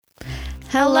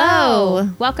Hello.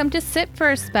 Welcome to Sit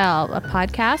for a Spell, a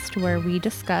podcast where we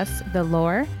discuss the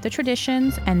lore, the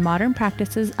traditions, and modern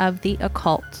practices of the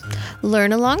occult.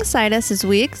 Learn alongside us as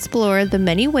we explore the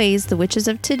many ways the witches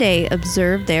of today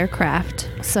observe their craft.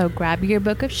 So grab your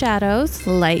book of shadows,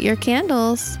 light your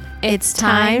candles. It's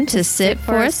time to sit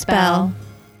for a spell.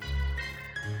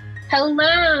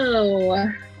 Hello.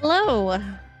 Hello.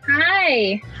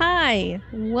 Hi. Hi.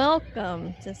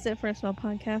 Welcome to Sit for a Spell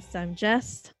podcast. I'm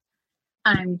Jess.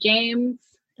 I'm James.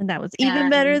 And that was even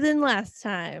better than last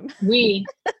time. We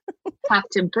have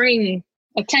to bring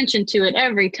attention to it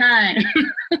every time.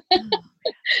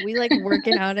 We work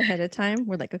it out ahead of time.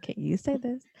 We're like, okay, you say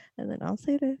this, and then I'll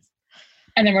say this.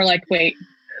 And then we're like, wait,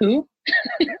 who?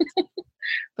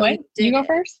 What? You go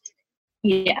first?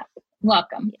 Yeah.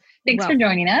 Welcome. Thanks for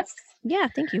joining us. Yeah,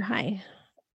 thank you. Hi.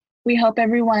 We hope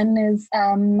everyone is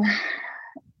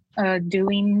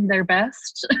doing their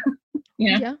best.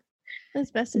 Yeah. As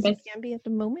best as you can be at the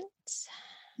moment. It's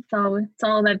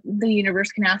all that the universe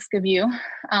can ask of you.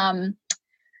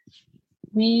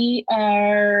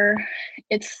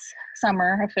 It's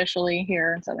summer officially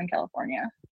here in Southern California.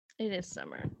 It is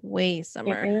summer. Way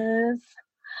summer. It is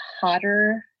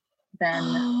hotter than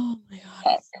oh my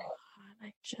god.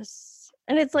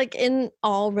 And it's in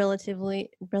all relativity.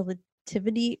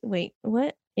 Wait,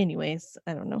 what? Anyways,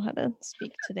 I don't know how to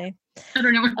speak today. I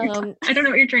don't know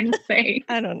what you're trying to say.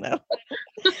 I don't know.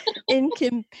 In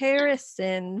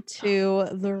comparison to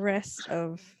the rest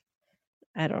of,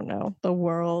 I don't know, the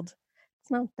world,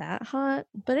 it's not that hot,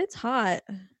 but it's hot.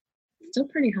 It's still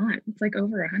pretty hot. It's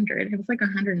over 100. It was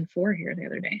 104 here the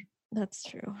other day. That's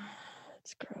true.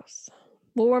 It's gross.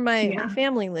 Well, where my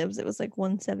family lives, it was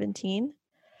 117.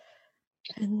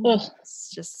 And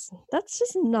that's just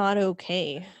not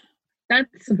okay.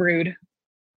 That's rude.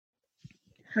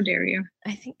 How dare you?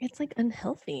 I think it's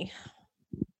unhealthy.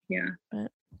 Yeah. But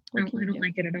I don't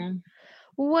like it at all.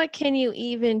 What can you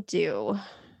even do?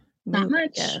 Not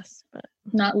much. Yes, but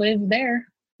not live there.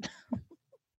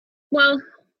 Well,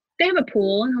 they have a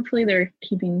pool and hopefully they're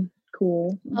keeping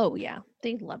cool. Oh yeah.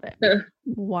 They love it.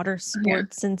 Water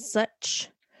sports and such.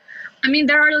 I mean,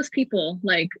 there are those people,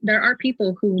 there are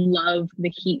people who love the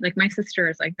heat. My sister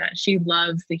is like that. She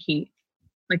loves the heat,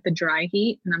 the dry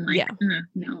heat. And I'm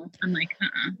no. I'm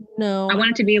No. I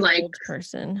want it to be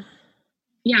person.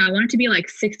 Yeah, I want it to be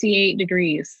 68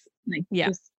 degrees.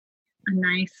 Just a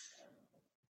nice,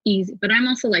 easy. But I'm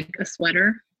also a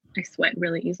sweater. I sweat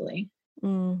really easily.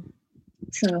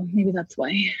 So maybe that's why.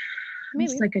 I'm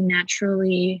just a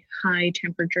naturally high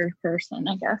temperature person,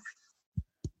 I guess.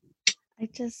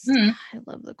 I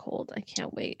love the cold. I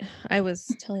can't wait. I was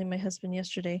telling my husband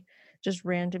yesterday, just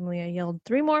randomly, I yelled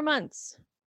 3 more months.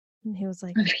 And he was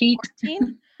like, of heat?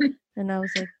 14? And I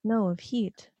was like, no, of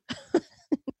heat.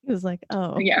 He was like,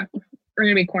 oh. Yeah, we're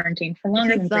going to be quarantined for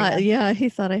longer than 3 months. Yeah, he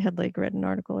thought I had read an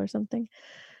article or something.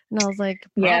 And I was like,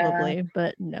 probably,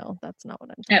 but no, that's not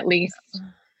what I'm talking At least. about.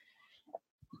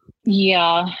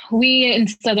 Yeah, we in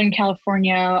Southern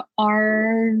California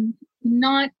are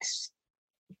not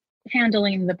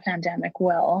handling the pandemic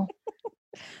well.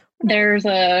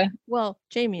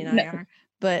 Jamie and I are,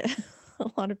 but a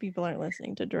lot of people aren't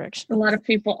listening to directions. A lot of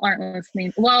people aren't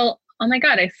listening. Well, oh my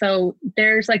god, so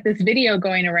there's this video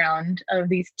going around of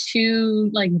these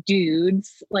 2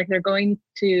 dudes, they're going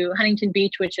to Huntington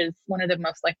Beach, which is one of the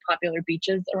most popular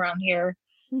beaches around here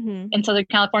in Southern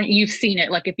California. You've seen it.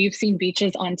 If you've seen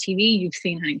beaches on TV, you've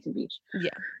seen Huntington Beach.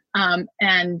 Yeah.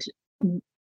 And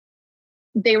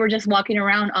they were just walking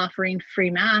around offering free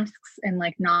masks and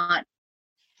not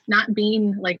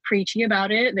being preachy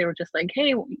about it. They were just hey,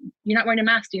 you're not wearing a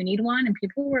mask, do you need one? And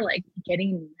people were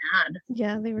getting mad.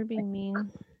 Yeah, they were being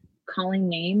mean, calling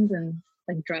names and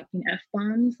dropping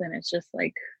F-bombs. And it's just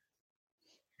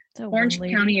Orange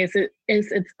County is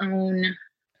its own,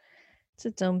 it's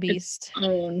its own beast, its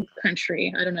own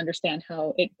country. I don't understand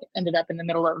how it ended up in the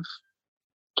middle of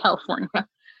California.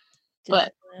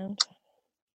 But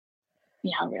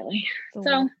yeah, really.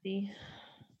 So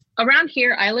around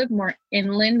here, I live more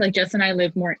inland. Jess and I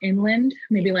live more inland,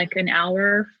 maybe an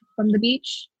hour from the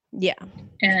beach. Yeah.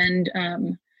 And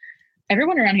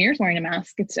everyone around here is wearing a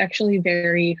mask. It's actually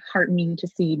very heartening to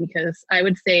see because I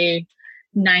would say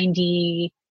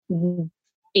 98%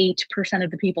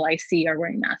 of the people I see are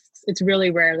wearing masks. It's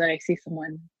really rare that I see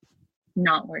someone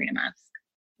not wearing a mask.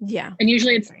 Yeah. And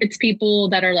usually it's people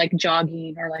that are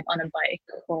jogging or on a bike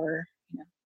or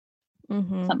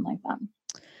something like that.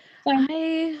 So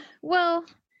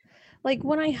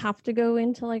when I have to go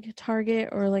into Target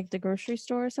or the grocery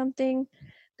store or something,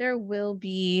 there will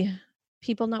be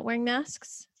people not wearing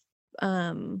masks.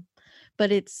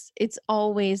 but it's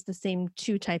always the same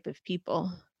two type of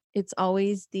people. It's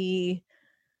always the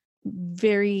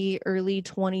very early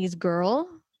 20s girl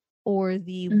or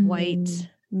the white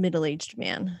middle-aged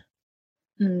man.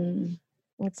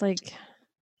 It's like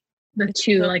the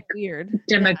two so like weird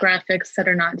demographics that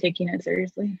are not taking it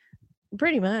seriously.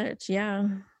 Pretty much, yeah.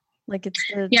 Like it's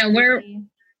the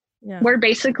we're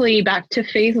basically back to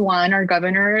phase one. Our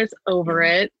governor is over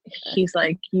it. He's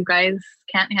like, you guys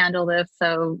can't handle this,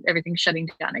 so everything's shutting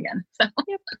down again. So,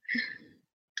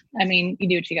 I mean, you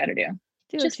do what you got to do.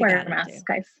 Just wear a mask,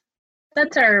 guys.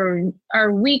 That's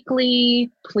our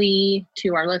weekly plea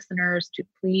to our listeners to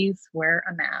please wear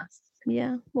a mask.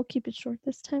 Yeah, we'll keep it short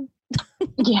this time.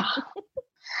 Yeah.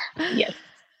 Yes.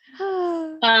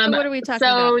 So what are we talking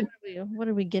about? What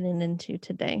are we getting into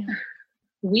today?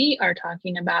 We are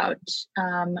talking about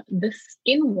the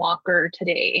Skinwalker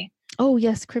today. Oh,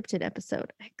 yes. Cryptid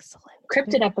episode. Excellent.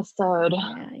 Cryptid episode.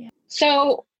 Yeah.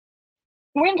 So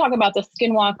we're going to talk about the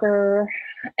Skinwalker,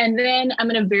 and then I'm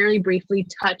going to very briefly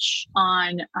touch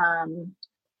on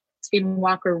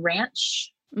Skinwalker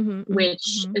Ranch,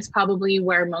 which is probably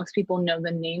where most people know the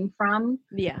name from.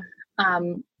 Yeah.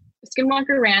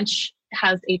 Skinwalker Ranch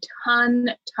has a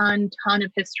ton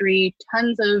of history,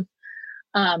 tons of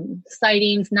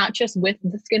sightings, not just with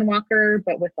the Skinwalker,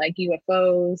 but with like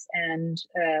UFOs and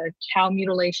cow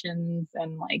mutilations,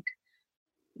 and like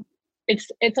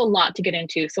it's a lot to get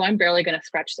into. So I'm barely going to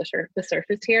scratch the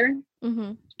surface here.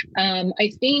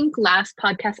 I think last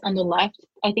podcast on the left,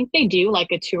 I think they do like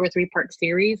a 2 or 3 part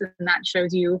series, and that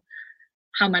shows you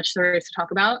how much there is to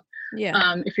talk about.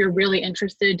 Yeah. If you're really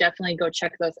interested, definitely go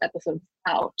check those episodes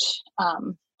out.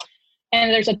 And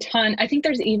there's a ton. I think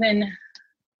there's even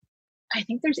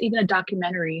a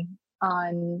documentary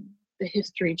on the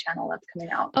History Channel that's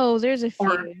coming out. Oh, there's a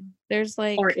few. There's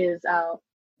like, or is out.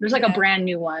 There's like a brand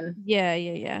new one. Yeah.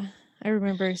 I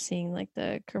remember seeing like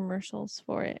the commercials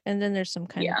for it, and then there's some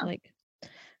kind of like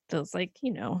those like,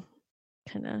 you know,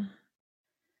 kind of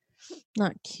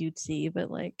not cutesy, but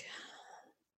like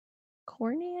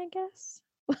corny, I guess.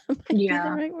 Might be the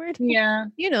right word. Yeah.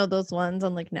 You know, those ones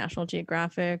on like National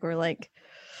Geographic, or like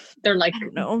they're like, I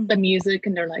don't know, the music,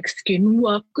 and they're like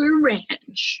Skinwalker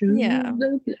Ranch. Yeah.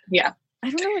 Yeah. I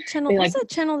don't know what channel. What's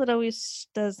that channel that always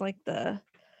does like the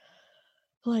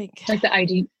the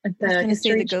ID, like the, I was gonna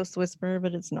say the Ghost Whisperer,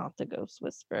 but it's not the Ghost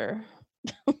Whisperer.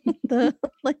 The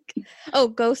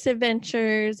Ghost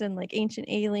Adventures and like Ancient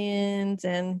Aliens,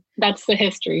 and that's the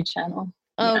History Channel.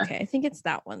 Oh, yeah. Okay, I think it's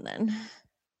that one then.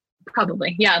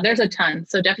 Probably. Yeah, there's a ton.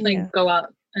 So definitely go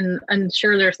out, and I'm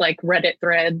sure there's like Reddit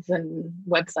threads and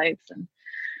websites, and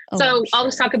I'll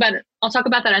just talk about it. I'll talk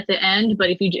about that at the end.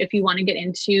 But if you want to get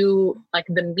into like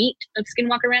the meat of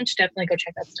Skinwalker Ranch, definitely go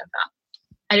check that stuff out.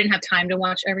 I didn't have time to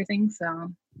watch everything, so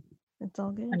it's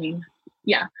all good. I mean,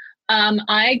 yeah.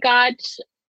 I got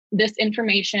this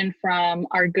information from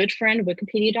our good friend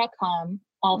Wikipedia.com,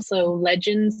 also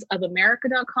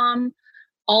legendsofamerica.com,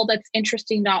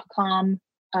 allthat'sinteresting.com,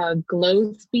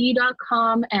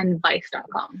 glowsby.com, and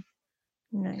vice.com.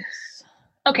 Nice.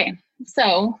 Okay,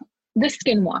 so the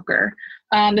Skinwalker.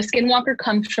 The Skinwalker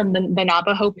comes from the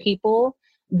Navajo people.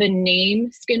 The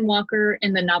name Skinwalker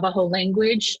in the Navajo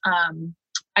language,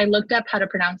 I looked up how to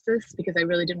pronounce this because I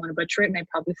really didn't want to butcher it, and I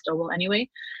probably still will anyway.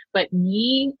 But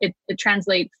it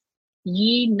translates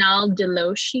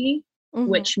Yi-nal-de-lo-shi,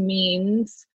 which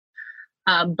means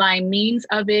by means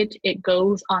of it, it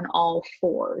goes on all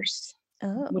fours,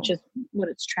 which is what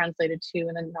it's translated to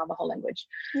in the Navajo language.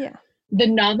 Yeah. The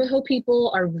Navajo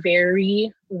people are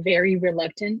very, very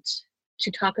reluctant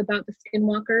to talk about the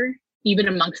Skinwalker, even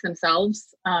amongst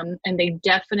themselves. And they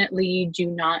definitely do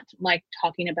not like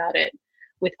talking about it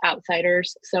with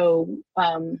outsiders. So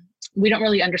we don't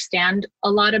really understand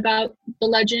a lot about the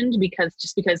legend because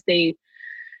they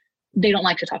don't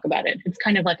like to talk about it. It's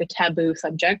kind of like a taboo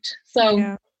subject.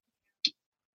 So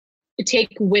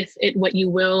take with it what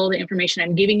you will, the information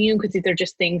I'm giving you, because these are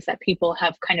just things that people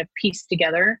have kind of pieced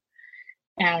together.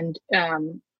 And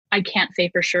I can't say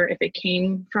for sure if it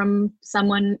came from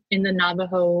someone in the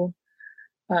Navajo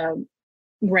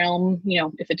realm, you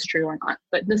know, if it's true or not.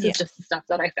 But this is just the stuff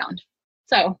that I found.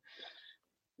 So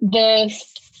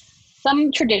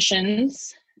some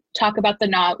traditions talk about the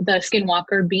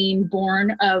Skinwalker being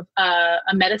born of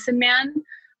a medicine man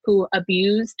who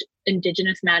abused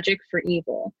indigenous magic for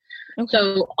evil. Okay.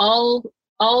 So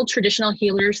all traditional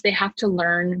healers, they have to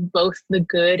learn both the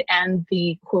good and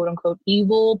the quote unquote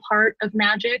evil part of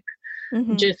magic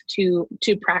just to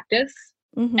practice.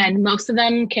 And most of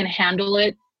them can handle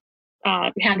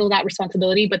that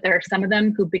responsibility, but there are some of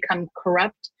them who become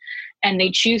corrupt, and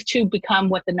they choose to become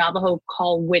what the Navajo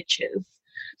call witches.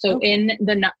 So in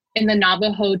the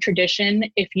Navajo tradition,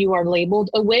 if you are labeled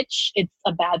a witch, it's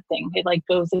a bad thing. It like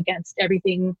goes against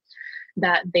everything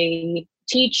that they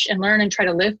teach and learn and try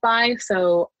to live by.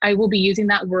 So I will be using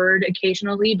that word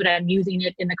occasionally, but I'm using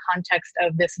it in the context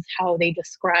of this is how they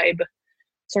describe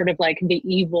sort of like the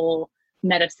evil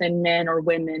medicine men or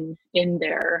women in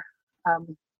their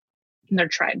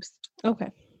tribes. Okay.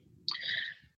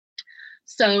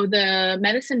 So the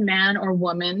medicine man or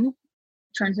woman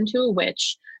turns into a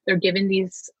witch. They're given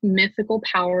these mythical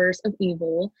powers of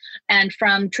evil, and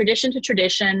from tradition to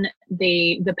tradition,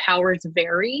 the powers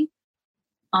vary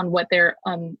on what their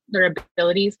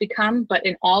abilities become. But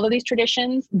in all of these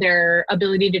traditions, their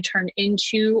ability to turn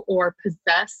into or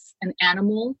possess an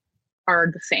animal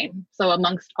are the same. So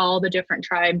amongst all the different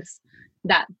tribes,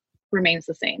 that remains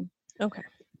the same. Okay.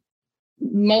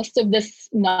 Most of this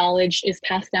knowledge is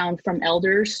passed down from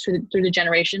elders through the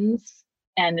generations,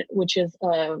 and which is,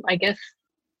 I guess,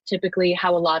 typically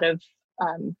how a lot of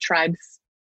tribes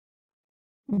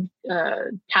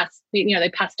they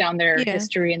pass down their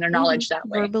history and their knowledge that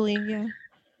way.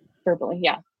 Verbally,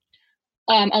 yeah.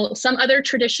 Some other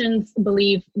traditions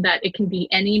believe that it can be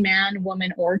any man,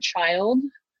 woman, or child,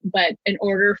 but in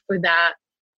order for that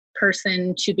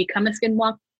person to become a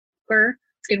skinwalker,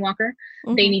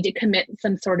 they need to commit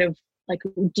some sort of like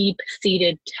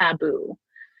deep-seated taboo.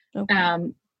 Okay.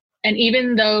 And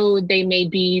even though they may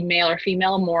be male or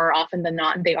female, more often than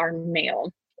not, they are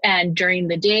male. And during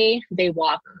the day, they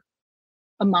walk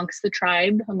amongst the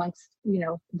tribe, amongst,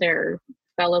 their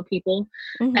fellow people.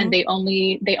 And they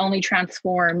only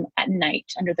transform at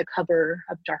night under the cover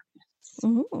of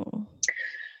darkness.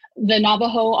 The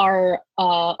Navajo are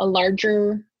a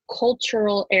larger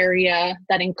cultural area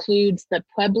that includes the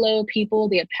Pueblo people,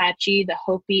 the Apache, the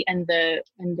Hopi, and the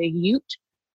Ute.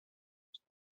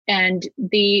 And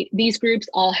these groups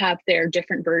all have their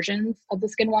different versions of the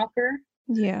skinwalker.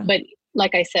 Yeah. But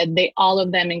like I said, all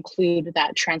of them include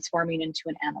that transforming into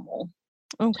an animal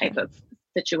type of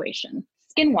situation.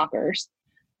 Skinwalkers,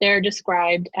 they're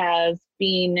described as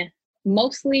being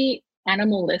mostly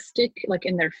animalistic, like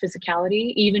in their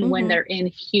physicality, even when they're in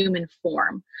human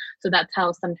form. So that's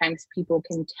how sometimes people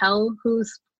can tell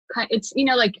who's it's,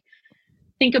 like,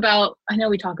 think about, I know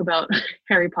we talk about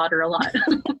Harry Potter a lot.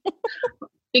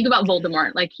 Think about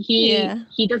Voldemort. Like he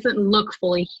doesn't look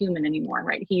fully human anymore,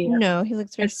 right? He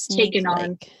looks very taken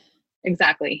on.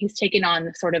 Exactly. He's taken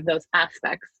on sort of those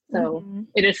aspects. So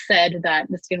it is said that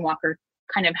the skinwalker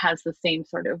kind of has the same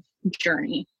sort of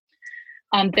journey.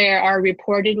 They're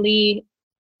reported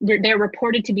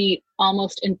to be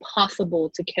almost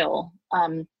impossible to kill.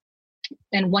 And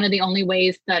one of the only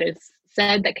ways that is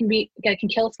said that can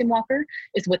kill a skinwalker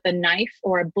is with a knife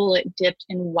or a bullet dipped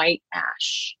in white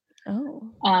ash.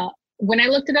 When I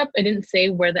looked it up, it didn't say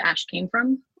where the ash came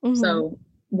from. So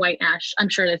white ash, I'm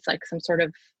sure it's like some sort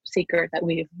of secret that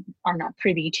we are not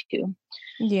privy to.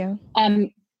 Yeah.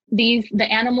 The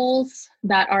animals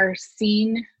that are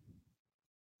seen,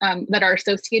 that are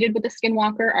associated with the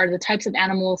skinwalker are the types of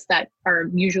animals that are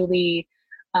usually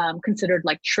considered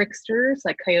like tricksters,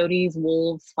 like coyotes,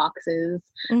 wolves, foxes.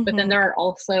 But then there are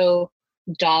also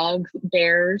dogs,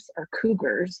 bears, or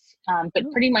cougars. But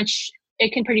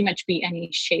it can pretty much be any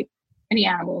shape, any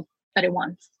animal that it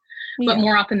wants. But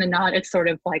more often than not, it's sort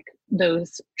of like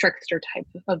those trickster type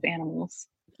of animals.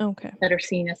 Okay. That are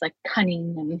seen as like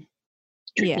cunning and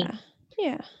tricky.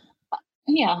 Yeah.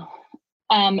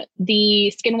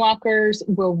 The skinwalkers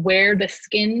will wear the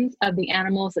skins of the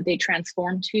animals that they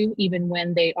transform to, even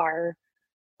when they are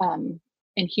in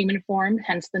human form,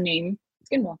 hence the name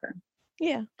skinwalker.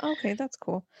 Yeah. Okay, that's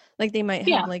cool. Like they might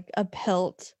have like a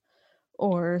pelt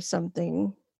or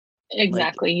something.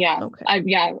 Exactly. Like,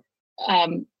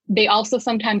 okay. They also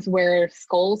sometimes wear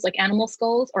skulls, like animal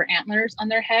skulls or antlers on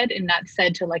their head, and that's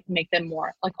said to like make them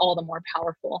more, like all the more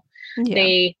powerful. Yeah.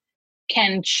 They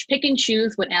can pick and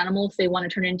choose what animals they want to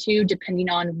turn into depending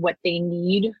on what they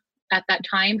need at that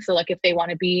time. So like if they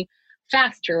want to be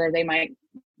faster, they might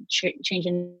change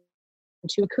into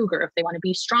a cougar. If they want to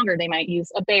be stronger, they might use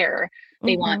a bear.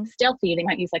 They want stealthy, they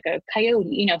might use like a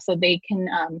coyote, so they can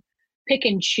pick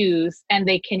and choose, and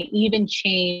they can even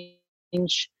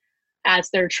change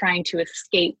as they're trying to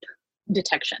escape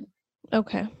detection.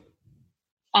 Okay.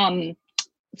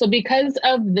 So because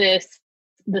of this,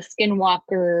 the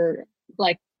skinwalker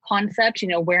like concept,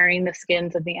 wearing the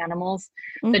skins of the animals,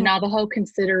 the Navajo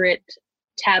consider it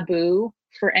taboo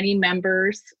for any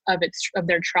members of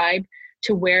their tribe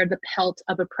to wear the pelt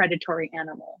of a predatory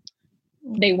animal.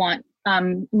 They want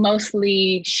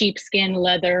mostly sheepskin,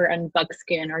 leather, and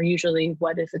buckskin are usually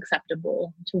what is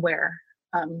acceptable to wear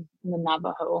in the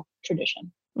Navajo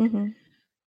tradition.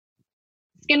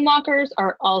 Skinwalkers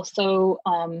are also,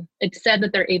 it's said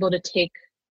that they're able to take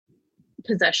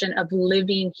possession of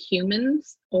living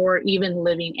humans or even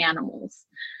living animals.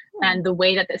 And the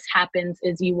way that this happens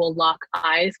is you will lock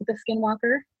eyes with a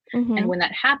skinwalker. And when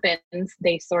that happens,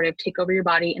 they sort of take over your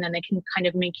body, and then they can kind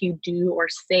of make you do or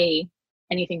say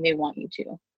anything they want you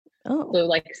to. So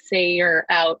like say you're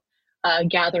out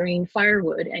gathering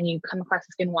firewood and you come across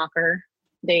a skinwalker,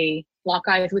 they lock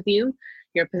eyes with you,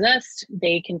 you're possessed,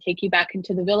 they can take you back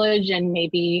into the village and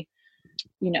maybe,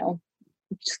 you know,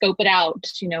 scope it out,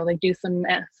 you know, like do some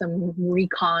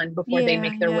recon before they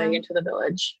make their way into the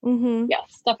village. Yeah,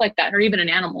 stuff like that. Or even an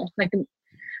animal. Like,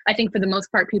 I think for the most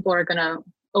part, people are gonna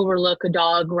overlook a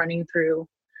dog running through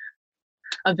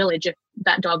a village if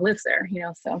that dog lives there, you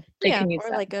know, so they can use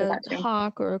or that like a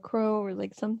hawk or a crow or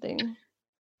like something.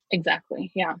 Exactly.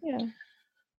 Yeah.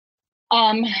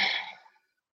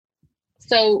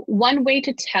 So one way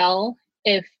to tell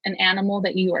if an animal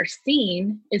that you are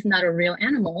seeing is not a real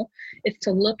animal is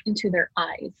to look into their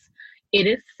eyes. It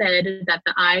is said that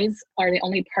the eyes are the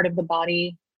only part of the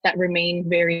body that remain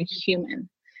very human.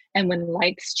 And when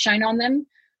lights shine on them,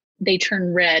 they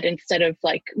turn red instead of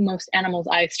like most animals'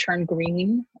 eyes turn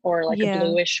green or like a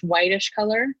bluish, whitish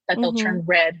color, that they'll turn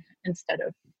red instead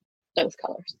of those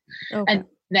colors.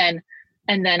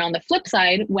 And then on the flip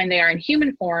side, when they are in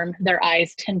human form, their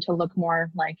eyes tend to look more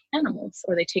like animals,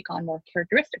 or they take on more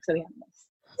characteristics of the animals.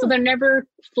 So they're never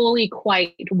fully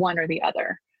quite one or the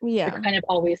other. They're kind of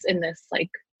always in this like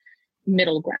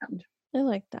middle ground. I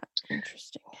like that.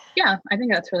 Interesting. Yeah, I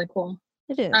think that's really cool.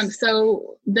 It is.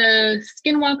 So the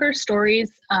skinwalker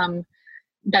stories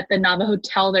that the Navajo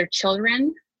tell their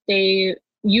children, they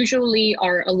usually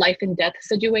are a life and death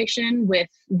situation with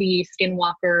the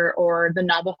skinwalker or the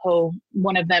Navajo,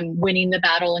 one of them winning the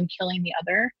battle and killing the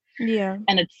other. Yeah.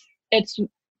 And it's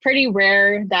pretty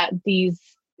rare that these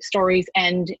stories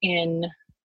end in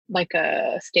like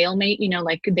a stalemate, you know,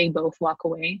 like they both walk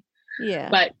away. Yeah.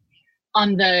 But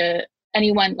on the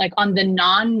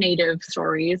non-native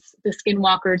stories, the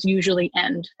skinwalkers usually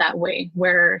end that way,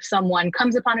 where someone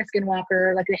comes upon a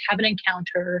skinwalker, like they have an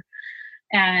encounter,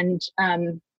 and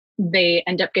they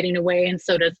end up getting away, and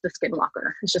so does the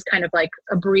skinwalker. It's just kind of like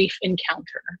a brief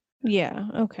encounter. Yeah,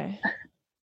 okay.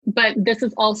 But this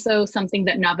is also something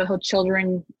that Navajo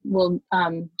children will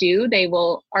do.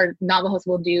 Navajos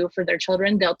will do for their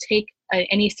children. They'll take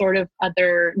any sort of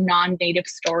other non-native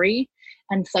story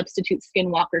and substitute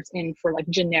skinwalkers in for like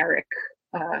generic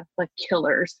like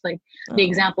killers. Like the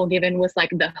example given was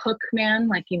like the Hook Man,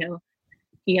 like, you know,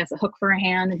 he has a hook for a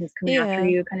hand and he's coming after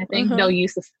you kind of thing. They'll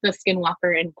use the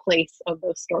skinwalker in place of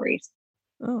those stories.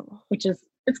 Which is,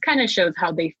 it's kind of shows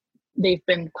how they've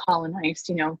been colonized,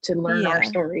 you know, to learn our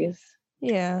stories.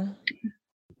 Yeah.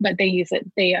 But they use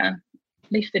it, they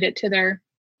fit it to their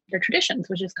traditions,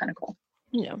 which is kind of cool.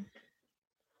 Yeah.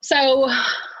 So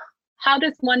how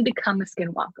does one become a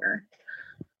skinwalker?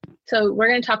 So we're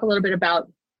going to talk a little bit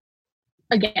about,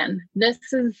 again, this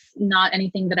is not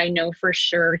anything that I know for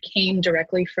sure came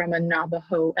directly from a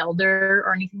Navajo elder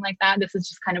or anything like that. This is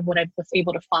just kind of what I was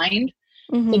able to find.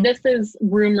 So this is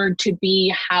rumored to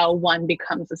be how one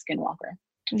becomes a skinwalker.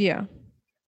 Yeah.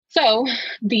 So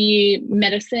the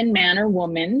medicine man or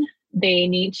woman, they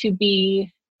need to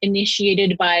be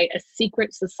initiated by a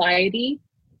secret society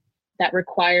that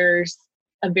requires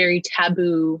a very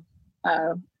taboo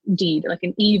deed, like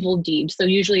an evil deed. So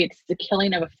usually it's the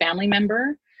killing of a family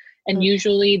member, and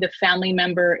usually the family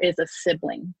member is a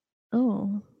sibling.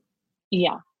 Oh.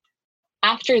 Yeah.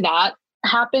 After that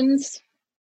happens,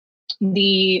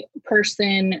 the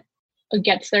person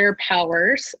gets their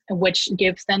powers, which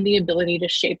gives them the ability to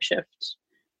shapeshift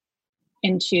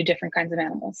into different kinds of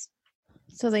animals.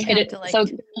 So they have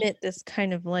to commit this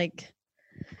kind of like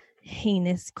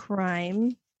heinous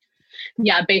crime.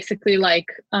 Yeah, basically like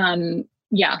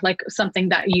like something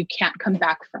that you can't come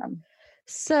back from.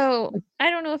 So I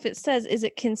don't know if it says, is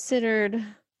it considered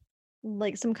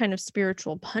like some kind of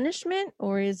spiritual punishment,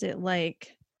 or is it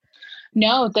like?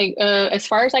 No, they as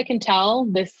far as I can tell,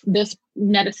 this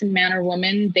medicine man or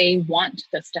woman, they want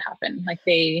this to happen. Like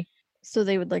they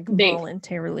would like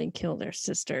voluntarily kill their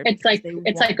sister. It's like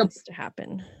this to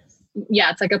happen.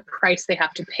 Yeah, it's like a price they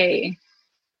have to pay.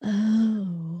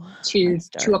 Oh, to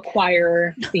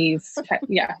acquire these.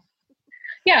 Yeah,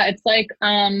 it's like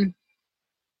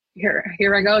here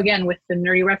I go again with the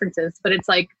nerdy references, but it's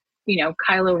like, you know,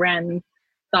 Kylo Ren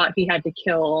thought he had to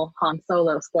kill Han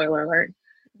Solo, spoiler alert,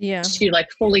 to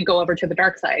like fully go over to the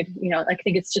dark side. You know, I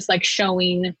think it's just like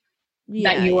showing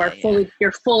that you are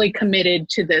you're fully committed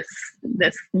to this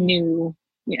new,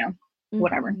 you know,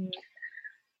 whatever.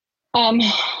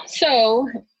 So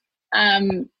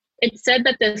it said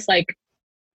that this like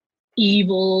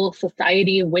evil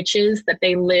society of witches, that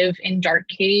they live in dark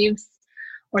caves,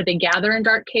 or they gather in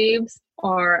dark caves,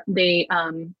 or they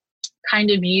kind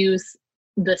of use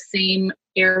the same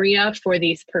area for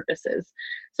these purposes.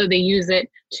 So they use it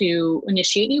to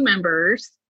initiate new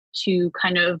members, to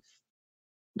kind of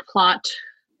plot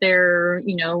their,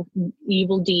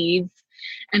 evil deeds,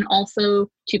 and also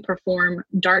to perform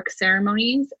dark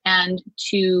ceremonies and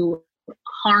to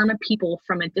harm people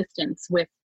from a distance with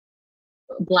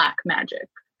black magic.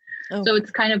 Okay. So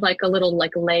it's kind of like a little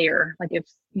like layer, like if,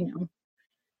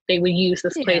 they would use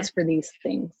this place for these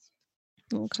things.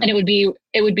 Okay. And it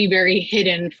would be very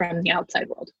hidden from the outside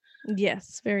world.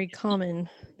 Yes, very common,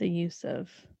 the use of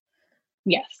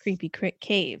creepy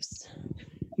caves.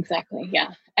 Exactly,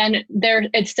 yeah. And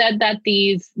it said that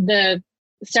the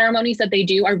ceremonies that they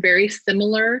do are very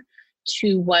similar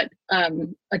to what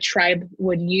a tribe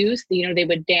would use. They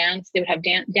would dance, they would have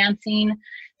dancing,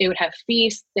 they would have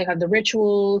feasts, they have the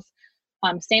rituals,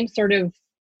 same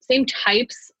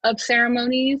types of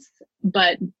ceremonies,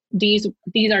 but these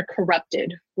are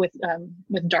corrupted with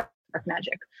dark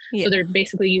magic. Yeah. So they're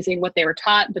basically using what they were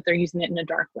taught, but they're using it in a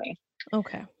dark way.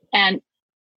 Okay. And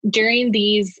during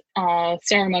these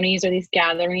ceremonies or these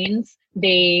gatherings,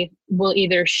 they will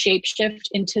either shapeshift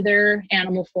into their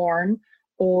animal form,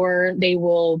 or they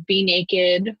will be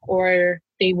naked, or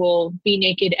they will be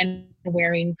naked and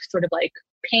wearing sort of like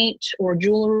paint or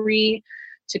jewelry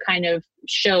to kind of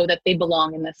show that they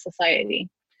belong in this society.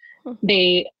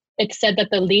 It's said that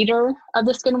the leader of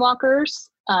the skinwalkers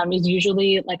is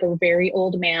usually like a very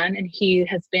old man, and he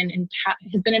has been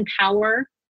in power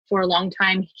for a long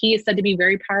time. He is said to be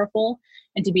very powerful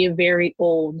and to be a very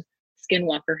old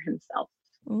skinwalker himself.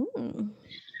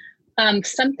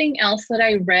 Something else that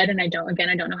I read, and I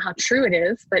don't know how true it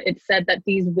is, but it said that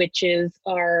these witches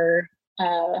are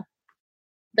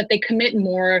that they commit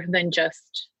more than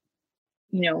just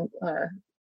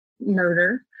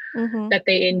murder. Mm-hmm. That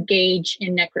they engage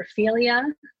in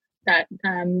necrophilia, that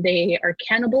they are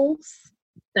cannibals,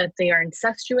 that they are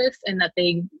incestuous, and that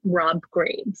they rob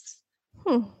graves.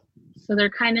 So they're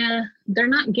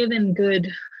not given good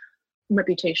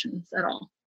reputations at all.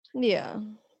 Yeah.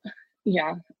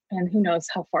 And who knows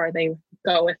how far they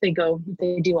go if they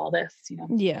do all this,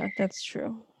 Yeah, that's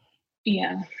true.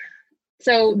 Yeah.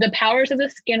 So the powers of the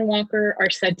skinwalker are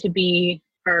said to be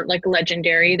like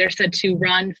legendary. They're said to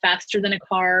run faster than a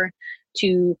car,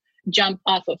 to jump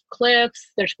off of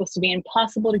cliffs. They're supposed to be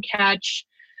impossible to catch.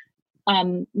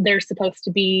 They're supposed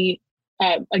to be,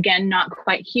 again, not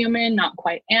quite human, not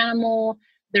quite animal.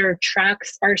 Their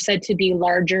tracks are said to be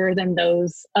larger than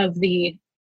those of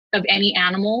any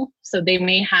animal. So they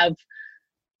may have,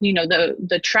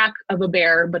 the track of a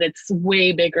bear, but it's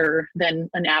way bigger than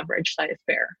an average size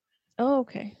bear. Oh,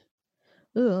 okay.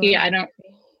 Ooh, yeah, I don't.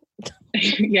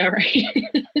 Yeah, right.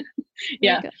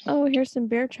 Yeah. Like, oh, here's some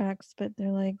bear tracks, but they're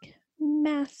like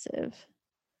massive.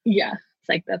 Yeah, it's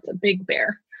like that's a big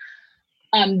bear.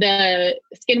 The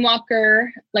skinwalker,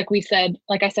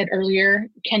 like I said earlier,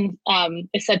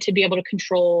 is said to be able to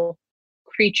control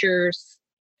creatures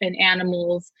and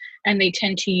animals, and they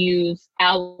tend to use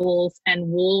owls and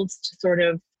wolves to sort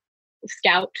of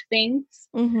scout things.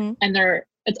 Mm-hmm. And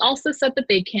it's also said that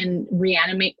they can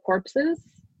reanimate corpses,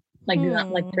 like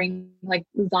bring like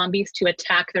zombies to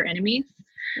attack their enemies.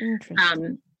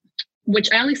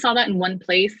 Which I only saw that in one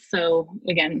place. So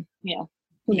again, who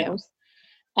knows?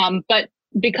 But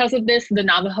because of this, the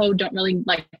Navajo don't really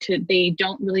they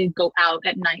don't really go out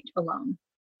at night alone.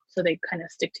 So they kind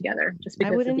of stick together just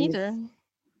because I wouldn't either.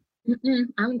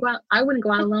 I wouldn't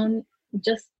go out alone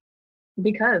just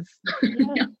because.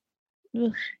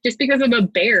 Just because of a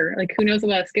bear. Like, who knows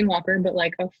about a skinwalker, but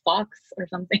like a fox or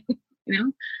something,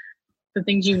 the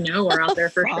things are out there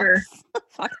for sure.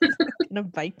 Fox is gonna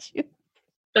bite you.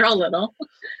 They're all little.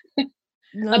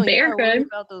 No, a bear could.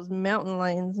 About those mountain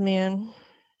lions, man.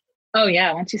 Oh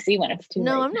yeah, once you see one, it's too late.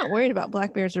 No, I'm not worried about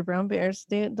black bears or brown bears.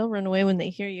 They'll run away when they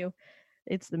hear you.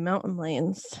 It's the mountain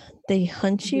lions. They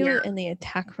hunt you and they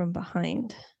attack from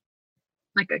behind.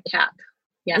 Like a cat.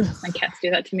 Yeah, my cats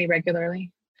do that to me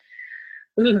regularly.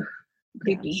 Ooh,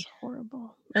 creepy. That's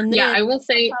horrible. And then, I will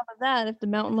say, on top of that, if the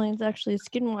mountain lion's actually a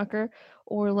skinwalker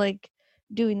or like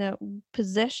doing that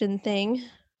possession thing,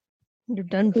 you're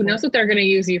done. Who knows what they're going to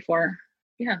use you for?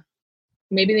 Yeah,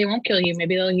 maybe they won't kill you.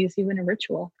 Maybe they'll use you in a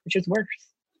ritual, which is worse.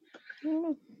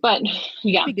 But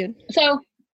yeah, be good. So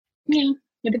maybe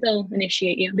they'll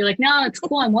initiate you and be like, "No, it's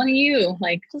cool. I'm one of you.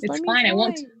 Like, just it's fine. I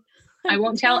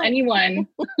won't tell anyone.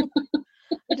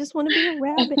 I just want to be a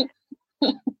rabbit."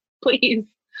 Please.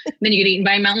 Then you get eaten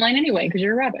by a mountain lion anyway because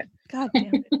you're a rabbit. God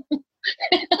damn it.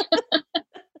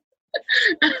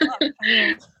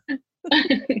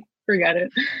 Forget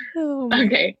it. Oh,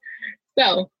 Okay.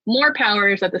 So more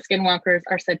powers that the skinwalkers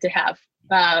are said to have.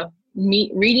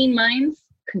 Reading minds,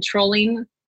 controlling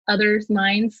others'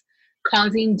 minds,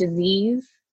 causing disease,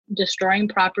 destroying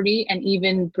property, and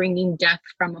even bringing death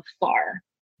from afar.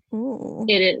 ooh.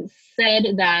 It is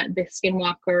said that the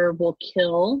skinwalker will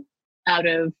kill out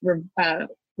of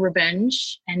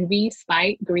revenge, envy,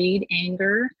 spite, greed,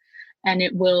 anger, and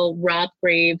it will rob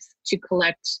graves to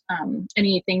collect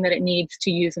anything that it needs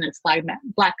to use in its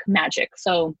black magic.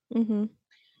 So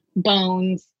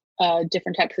bones,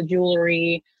 different types of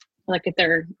jewelry, like if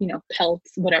they're,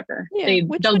 pelts, whatever. Yeah,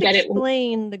 which they'll would get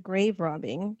explain the grave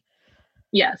robbing.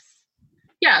 Yes.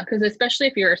 Yeah, because especially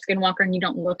if you're a skinwalker and you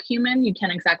don't look human, you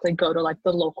can't exactly go to like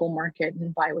the local market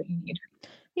and buy what you need.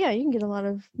 Yeah, you can get a lot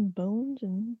of bones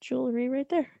and jewelry right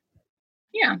there.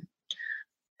 Yeah.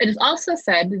 It is also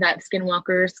said that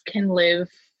skinwalkers can live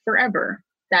forever,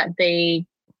 that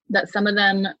some of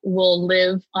them will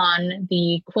live on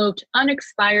the quote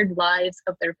unexpired lives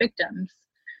of their victims,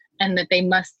 and that they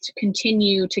must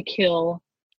continue to kill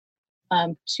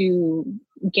to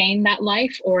gain that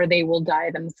life, or they will die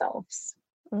themselves.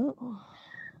 Oh.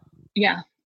 Yeah.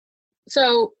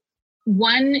 So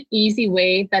one easy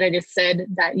way that it is said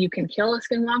that you can kill a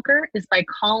skinwalker is by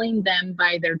calling them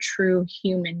by their true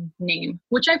human name,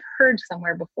 which I've heard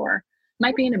somewhere before.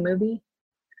 Might be in a movie.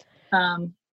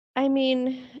 I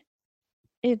mean,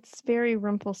 it's very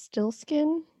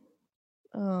Rumpelstiltskin.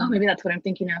 Maybe that's what I'm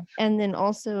thinking of. And then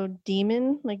also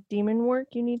demon work.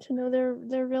 You need to know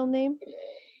their real name.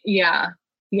 Yeah.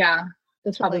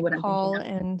 That's probably what I'm call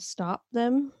thinking of. And stop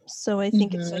them. So I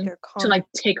think it's like a to like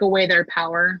take away their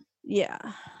power. Yeah.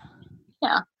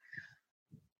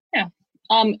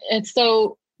 And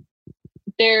so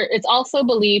it's also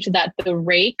believed that the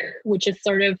rake, which is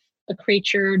sort of a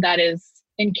creature that is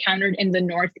encountered in the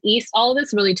Northeast, all of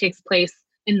this really takes place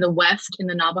in the West, in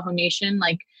the Navajo Nation,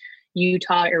 like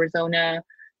Utah, Arizona,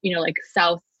 like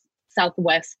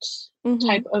southwest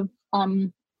type of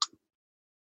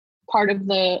part of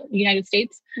the United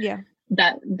States. Yeah.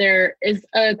 That there is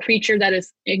a creature that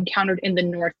is encountered in the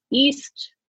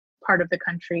Northeast part of the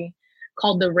country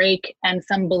called the rake, and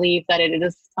some believe that it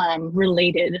is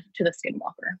related to the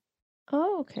skinwalker.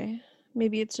 Oh, okay.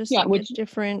 Maybe it's just which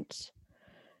different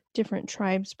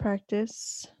tribes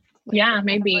practice.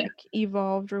 Maybe like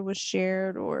evolved or was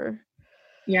shared, or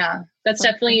that's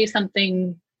definitely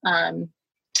something that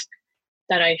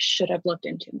I should have looked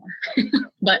into more.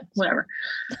 But whatever.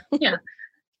 Yeah.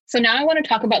 So now I want to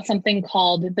talk about something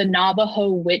called the Navajo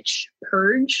Witch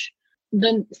Purge.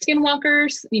 The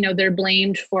skinwalkers, they're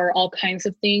blamed for all kinds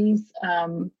of things,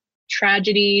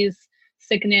 tragedies,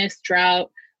 sickness,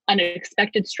 drought,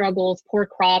 unexpected struggles, poor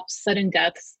crops, sudden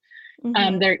deaths.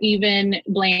 They're even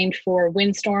blamed for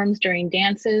windstorms during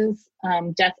dances,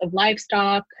 death of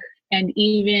livestock, and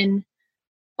even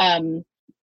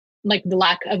like the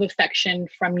lack of affection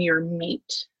from your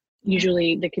mate.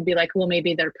 Usually they could be like, well,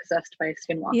 maybe they're possessed by a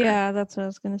skinwalker. Yeah, that's what I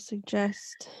was going to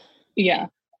suggest. Yeah.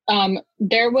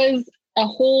 There was a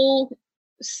whole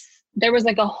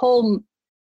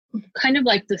kind of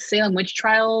like the Salem witch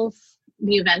trials,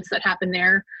 the events that happened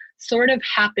there sort of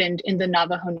happened in the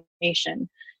Navajo Nation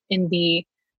in the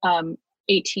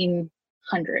 1800s.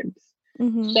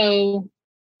 So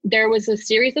there was a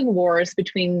series of wars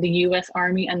between the U.S.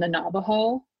 Army and the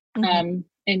Navajo in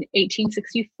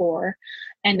 1864,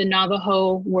 and the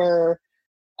Navajo were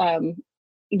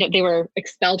they were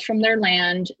expelled from their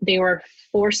land. They were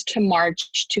forced to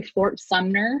march to Fort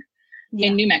Sumner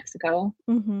in New Mexico.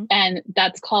 And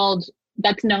that's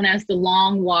known as the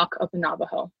Long Walk of the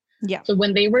Navajo. Yeah. So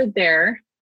when they were there,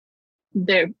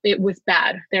 it was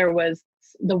bad. The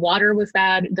water was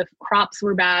bad. The crops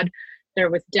were bad. There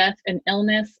was death and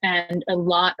illness, and a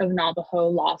lot of Navajo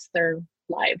lost their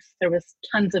lives. There was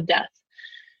tons of death.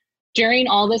 During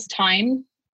all this time,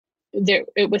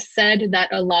 it was said that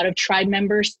a lot of tribe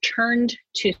members turned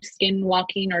to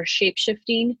skinwalking or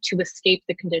shape-shifting to escape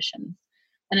the conditions.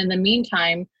 And in the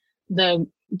meantime, the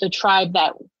tribe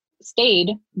that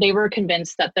stayed, they were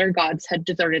convinced that their gods had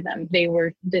deserted them. They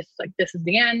were this is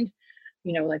the end.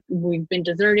 Like, we've been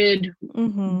deserted.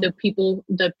 The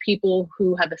people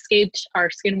who have escaped are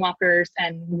skinwalkers,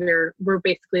 and we're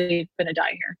basically gonna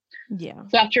die here. Yeah.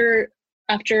 So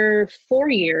after 4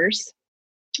 years,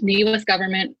 the U.S.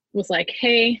 government was like,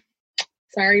 hey,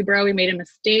 sorry, bro, we made a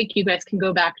mistake. You guys can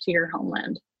go back to your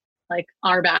homeland. Like,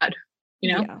 our bad,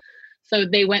 Yeah. So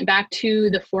they went back to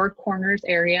the Four Corners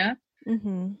area,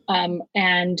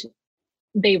 and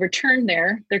they returned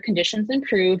there. Their conditions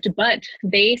improved, but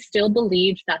they still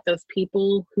believed that those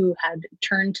people who had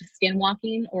turned to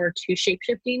skinwalking or to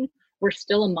shapeshifting were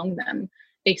still among them.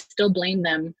 They still blamed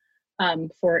them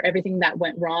for everything that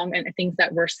went wrong and things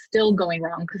that were still going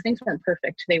wrong, because things weren't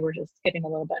perfect. They were just getting a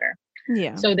little better.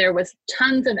 Yeah. So there was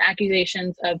tons of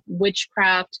accusations of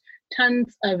witchcraft,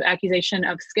 tons of accusation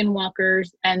of skinwalkers,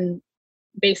 and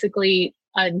basically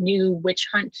a new witch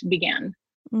hunt began.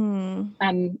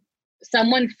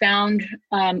 Someone found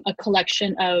a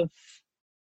collection of,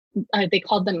 they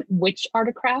called them witch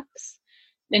artifacts,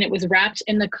 and it was wrapped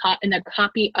in a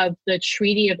copy of the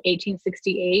Treaty of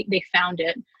 1868. They found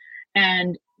it,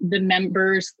 and the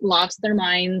members lost their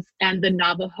minds, and the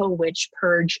Navajo witch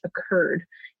purge occurred,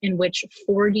 in which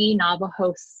 40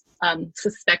 Navajo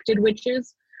suspected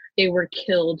witches, they were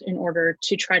killed in order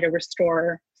to try to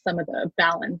restore some of the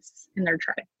balance in their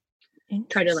tribe.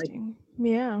 Try to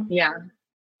yeah.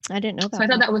 I didn't know that. So I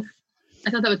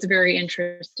thought that was very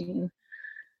interesting.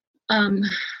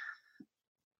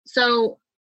 So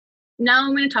now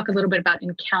I'm going to talk a little bit about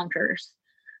encounters.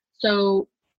 So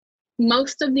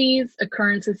most of these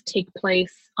occurrences take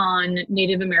place on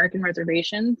Native American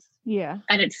reservations. Yeah.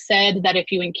 And it's said that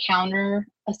if you encounter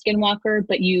a skinwalker,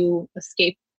 but you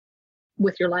escape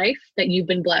with your life, that you've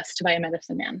been blessed by a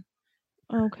medicine man.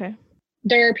 Okay.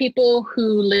 There are people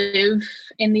who live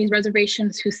in these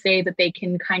reservations who say that they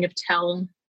can kind of tell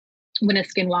when a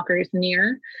skinwalker is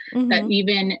near, that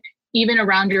even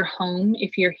around your home,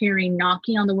 if you're hearing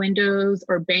knocking on the windows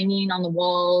or banging on the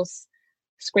walls,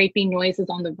 scraping noises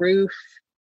on the roof.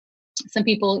 Some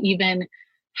people even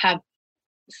have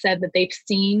said that they've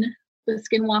seen the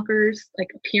skinwalkers like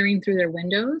appearing through their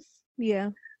windows.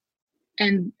 Yeah.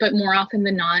 But more often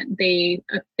than not, they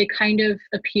kind of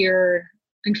appear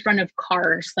in front of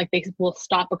cars. Like they will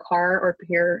stop a car or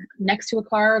appear next to a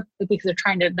car because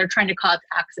they're trying to cause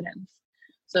accidents.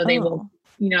 So they will,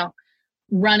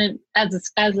 run it as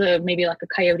a maybe like a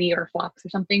coyote or a fox or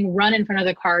something, run in front of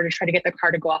the car to try to get the car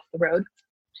to go off the road.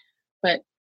 But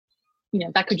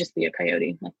that could just be a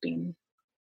coyote, like being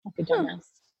like a dumbass.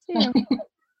 Yeah.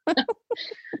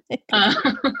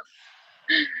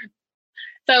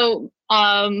 So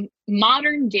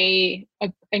modern day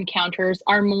encounters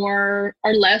are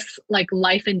less like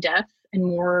life and death and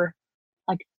more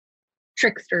like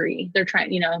trickstery. They're trying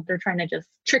to just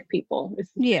trick people.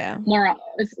 It's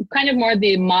kind of more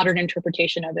the modern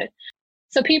interpretation of it.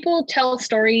 So people tell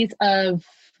stories of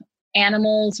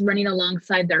animals running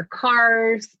alongside their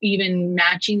cars, even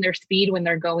matching their speed when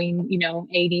they're going,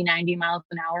 80, 90 miles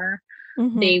an hour.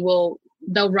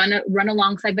 They'll run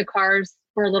alongside the cars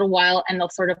for a little while, and they'll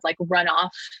sort of like run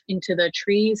off into the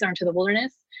trees or into the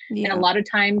wilderness. Yeah. And a lot of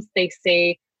times they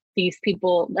say these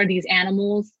people or these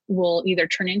animals will either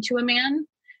turn into a man,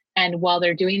 and while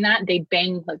they're doing that, they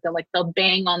bang, they'll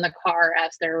bang on the car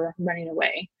as they're running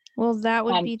away. Well, that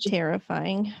would be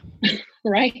terrifying.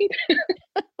 Right?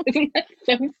 Isn't that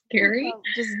so scary? I'll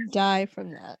just die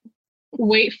from that.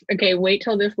 Wait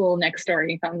till this little next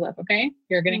story comes up, okay?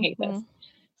 You're going to hate this.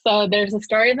 So there's a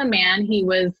story of a man. He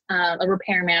was a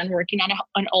repairman working on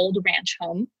an old ranch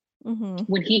home.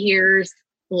 When he hears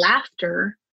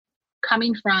laughter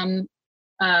coming from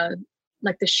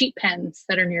like the sheep pens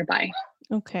that are nearby.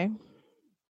 Okay.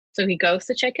 So he goes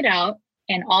to check it out,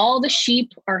 and all the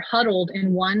sheep are huddled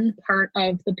in one part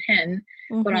of the pen.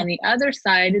 But on the other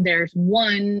side, there's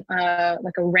one,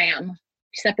 like a ram,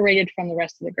 separated from the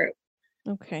rest of the group.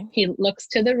 Okay. He looks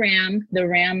to the ram. The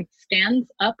ram stands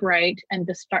upright and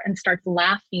starts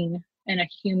laughing in a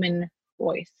human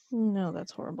voice. No,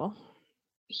 that's horrible.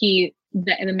 The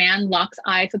man locks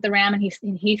eyes with the ram, and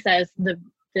he says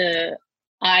the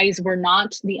eyes were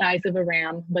not the eyes of a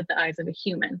ram, but the eyes of a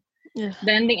human. Ugh.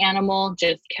 Then the animal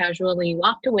just casually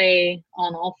walked away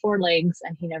on all four legs,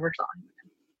 and he never saw him again.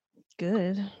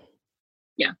 Good.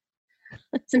 Yeah.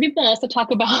 Some people also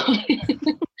talk about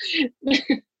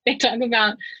they talk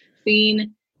about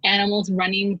seeing animals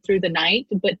running through the night,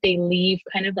 but they leave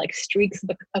kind of like streaks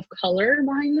of color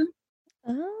behind them.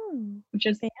 Oh, which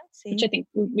is fancy. Which I think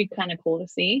would be kind of cool to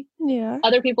see. Yeah.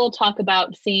 Other people talk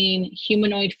about seeing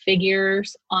humanoid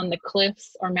figures on the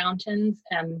cliffs or mountains,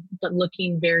 but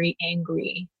looking very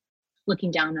angry, looking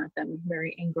down at them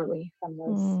very angrily from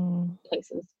those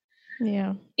places.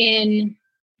 Yeah. In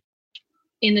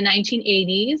the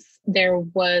 1980s, there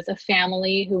was a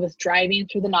family who was driving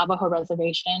through the Navajo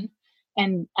reservation,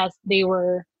 and as they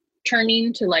were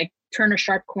turning to like turn a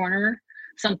sharp corner,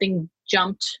 something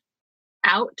jumped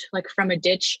out like from a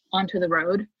ditch onto the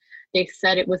road. They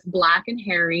said it was black and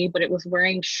hairy, but it was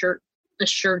wearing a shirt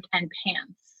and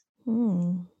pants.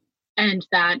 And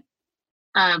that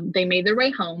they made their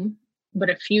way home, but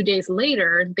a few days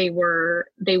later they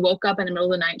woke up in the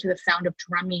middle of the night to the sound of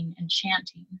drumming and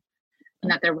chanting.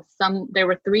 and that there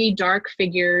were 3 dark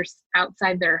figures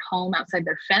outside their home, outside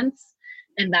their fence,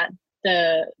 and that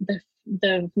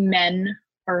the men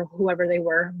or whoever they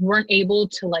weren't able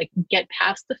to like get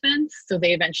past the fence, so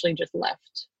they eventually just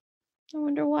left. I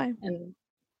wonder why. And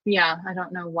yeah, I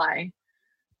don't know why.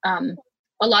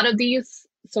 A lot of these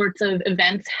sorts of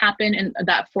events happen in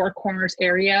that Four Corners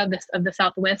area of the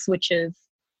Southwest, which is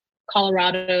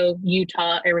Colorado,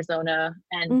 Utah, Arizona,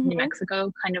 and New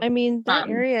Mexico. Kind of. I mean, that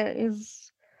area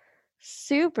is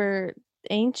super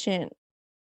ancient,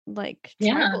 like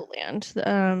tribal land.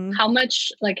 How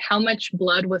much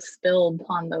blood was spilled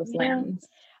on those lands?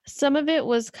 Some of it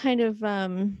was kind of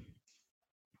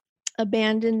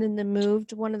abandoned and then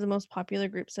moved. One of the most popular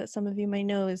groups that some of you might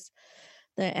know is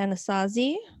the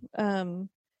Anasazi. And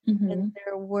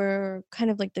there were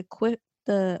kind of like the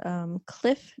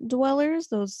cliff dwellers,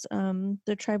 those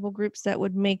the tribal groups that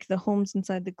would make the homes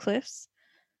inside the cliffs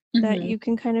that you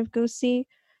can kind of go see,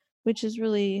 which is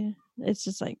really, it's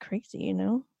just like crazy, you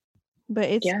know, but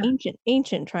it's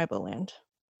ancient tribal land.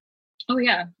 Oh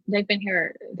yeah, they've been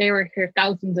here, they were here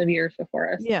thousands of years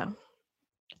before us.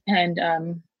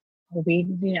 And we,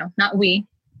 you know, not we,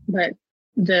 but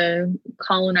the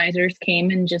colonizers came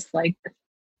and just like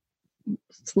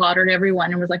slaughtered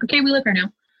everyone and was like, okay, we live here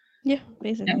now. Yeah,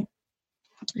 basically.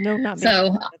 No, not basically.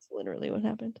 So that's literally what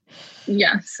happened.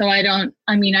 Yeah, so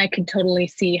I could totally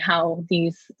see how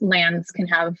these lands can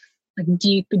have like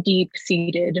deep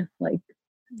seated like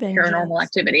vengeance, paranormal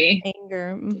activity,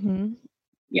 anger.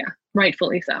 Yeah,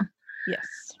 rightfully so. Yes.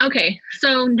 Okay,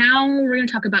 so now we're going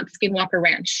to talk about Skinwalker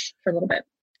Ranch for a little bit.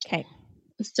 Okay.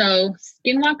 So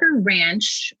Skinwalker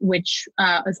Ranch, which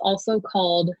is also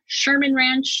called Sherman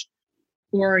Ranch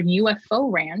or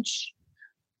UFO Ranch,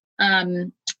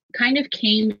 kind of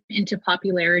came into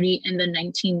popularity in the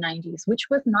 1990s, which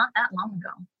was not that long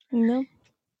ago. No.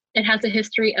 It has a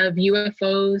history of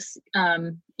UFOs,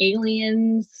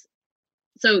 aliens.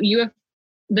 So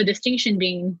the distinction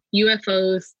being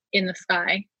UFOs in the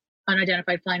sky,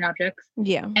 unidentified flying objects.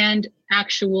 Yeah. And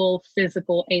actual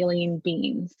physical alien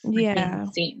beings. Yeah.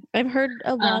 Seen. I've heard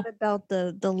a lot about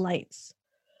the lights.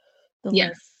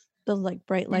 The like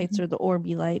bright lights or the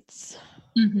orby lights.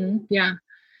 Yeah.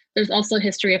 There's also a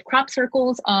history of crop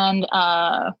circles and did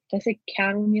I say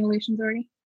cattle mutilations already?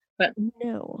 But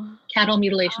no. Cattle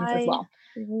mutilations as well.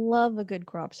 Love a good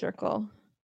crop circle.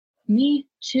 Me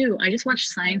too. I just watched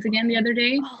Signs again the other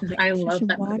day because I love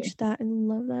that movie. Watch that and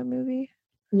love that movie.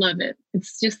 Love it.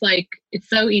 It's just like, it's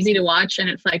so easy to watch and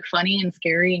it's like funny and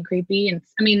scary and creepy. And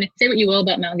I mean, say what you will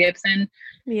about Mel Gibson.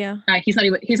 Yeah. He's not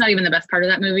even the best part of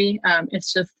that movie.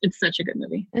 It's such a good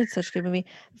movie. It's such a good movie.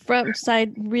 From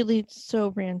side, really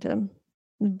so random.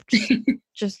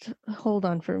 Just hold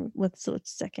on for let's a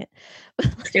second.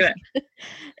 Let's do it.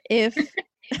 If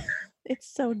it's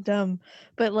so dumb,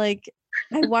 but like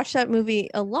I watched that movie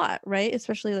a lot, right?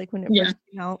 Especially like when it first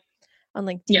came out on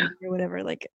like TV or whatever.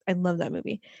 Like I love that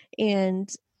movie,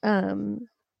 and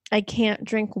I can't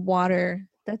drink water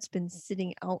that's been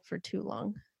sitting out for too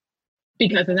long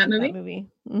because of that movie.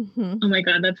 Oh my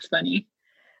god, that's funny.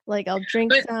 Like I'll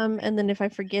drink some, and then if I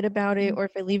forget about it or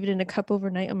if I leave it in a cup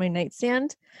overnight on my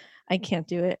nightstand, I can't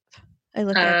do it. I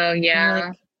look at it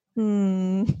like,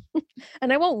 and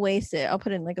I won't waste it. I'll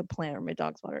put it in like a plant or my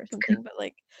dog's water or something, but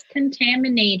like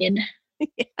contaminated.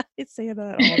 Yeah, I say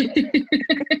that all the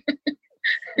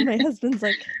time. My husband's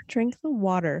like, drink the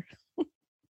water.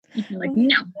 I'm like,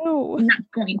 no, I'm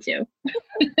not going to.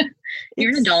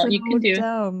 You're an adult, so you can do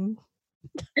dumb.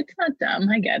 It's not dumb.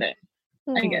 I get it.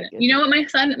 I get it. You know what? My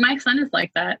son is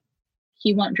like that.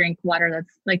 He won't drink water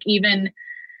that's like, even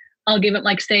I'll give it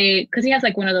like, say, because he has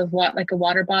like one of those like a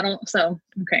water bottle. So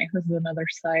okay, this is another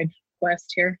side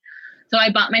quest here. So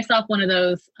I bought myself one of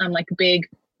those like big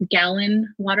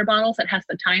gallon water bottles that has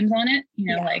the times on it.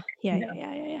 You know,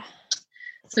 yeah.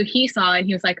 So he saw it and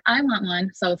he was like, I want one.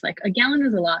 So I was like, a gallon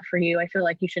is a lot for you. I feel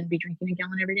like you shouldn't be drinking a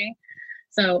gallon every day.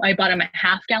 So I bought him a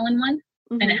half gallon one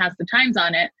and it has the times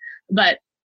on it. But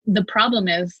the problem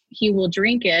is he will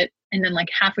drink it and then like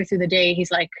halfway through the day,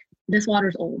 he's like, this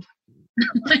water's old.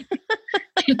 Or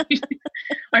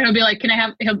he'll be like,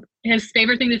 his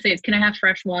favorite thing to say is, can I have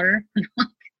fresh water?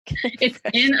 It's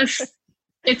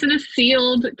in a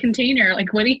sealed container.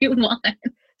 Like, what do you want?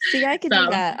 See, I can do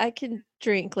that. I can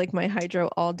drink like my hydro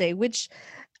all day, which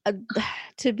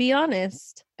to be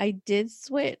honest, I did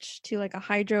switch to like a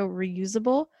hydro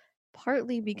reusable,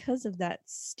 partly because of that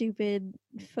stupid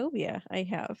phobia I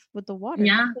have with the water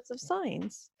because of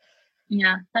signs.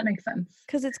 Yeah, that makes sense.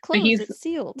 Because it's closed, it's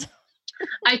sealed.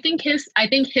 I think his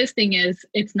thing is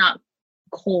it's not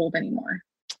cold anymore.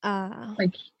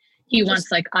 Like he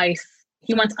wants like ice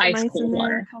He wants ice in cold there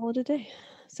water. and call it a day.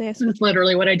 Say I That's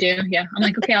literally what I do. Yeah. I'm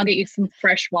like, okay, I'll get you some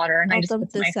fresh water, and I I'll just dump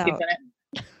put some this ice cubes out. in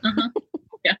it. Uh-huh.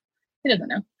 Yeah. He doesn't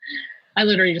know. I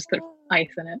literally just put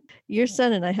ice in it. Your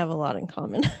son and I have a lot in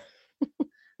common.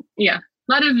 Yeah.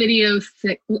 A lot of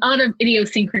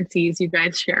idiosyncrasies you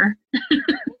guys share.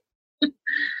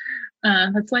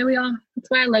 That's why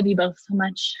I love you both so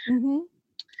much. Mm-hmm.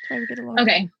 That's why we get along.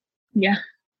 Okay. Yeah.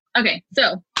 Okay.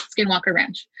 So Skinwalker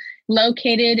Ranch,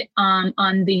 located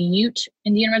on the Ute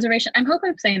Indian Reservation. I hope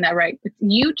I'm saying that right. It's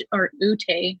Ute or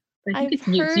Ute. But I think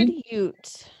I've heard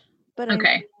Ute, but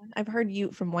okay. I've heard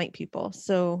Ute from white people,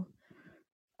 so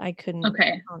I couldn't.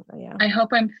 Okay. Yeah. I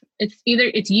hope it's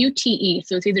UTE,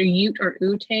 so it's either Ute or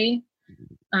Ute.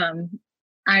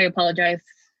 I apologize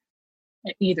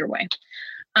either way.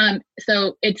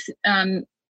 So it's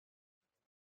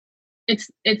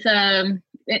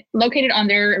located on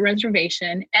their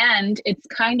reservation, and it's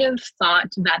kind of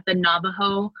thought that the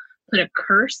Navajo put a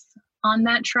curse on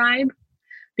that tribe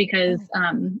because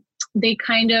they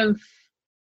kind of,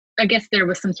 I guess there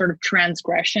was some sort of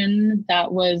transgression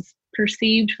that was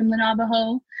perceived from the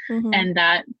Navajo, and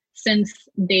that since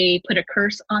they put a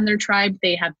curse on their tribe,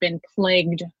 they have been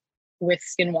plagued with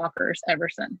skinwalkers ever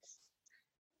since.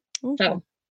 Okay. So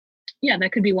yeah,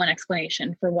 that could be one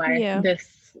explanation for why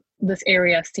this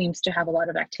area seems to have a lot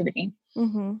of activity. So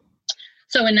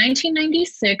in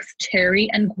 1996, Terry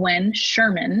and Gwen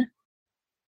Sherman,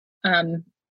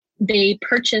 they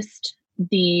purchased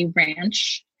the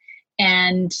ranch,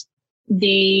 and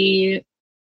they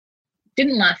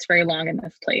didn't last very long in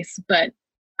this place, but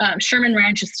Sherman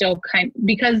Ranch is still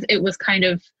because it was kind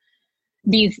of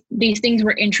these things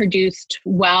were introduced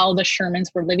while the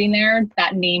Shermans were living there.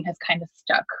 That name has kind of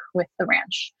stuck with the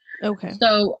ranch. Okay.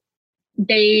 So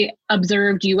they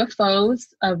observed UFOs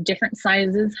of different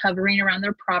sizes hovering around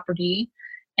their property,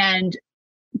 and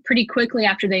pretty quickly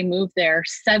after they moved there,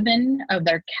 7 of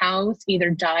their cows either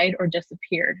died or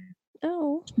disappeared.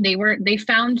 Oh. They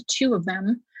found 2 of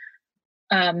them.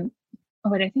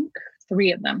 I think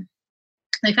 3 of them.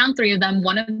 They found 3 of them.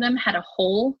 One of them had a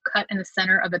hole cut in the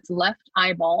center of its left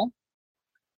eyeball.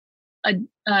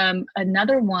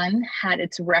 Another one had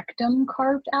its rectum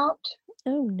carved out.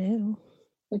 Oh no.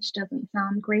 Which doesn't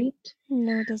sound great.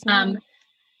 No, it does not.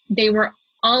 They were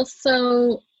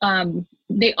also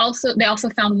they also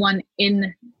found one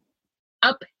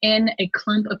up in a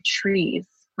clump of trees,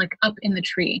 like up in the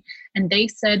tree. And they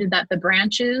said that the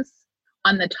branches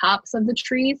on the tops of the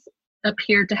trees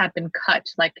appeared to have been cut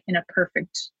like in a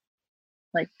perfect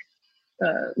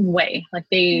way.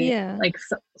 Like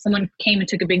someone came and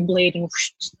took a big blade and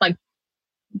like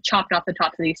chopped off the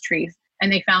tops of these trees,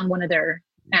 and they found one of their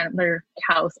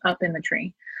cows up in the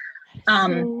tree.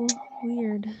 So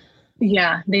weird.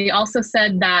 Yeah. They also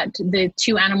said that the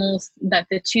 2 ones that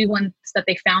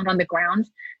they found on the ground,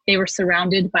 they were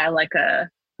surrounded by like a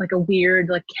weird,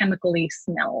 like chemically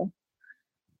smell.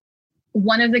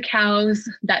 One of the cows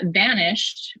that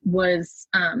vanished was,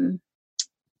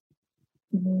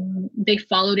 they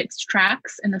followed its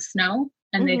tracks in the snow,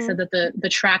 and they said that the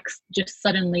tracks just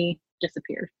suddenly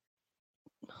disappeared.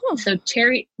 Huh. So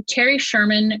Terry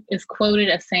Sherman is quoted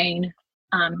as saying,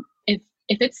 if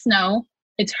it's snow,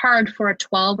 it's hard for a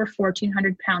 12 or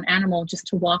 1,400 pound animal just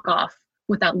to walk off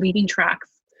without leaving tracks,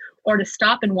 or to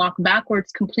stop and walk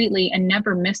backwards completely and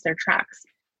never miss their tracks.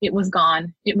 It was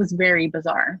gone. It was very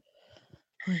bizarre.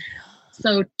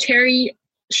 So Terry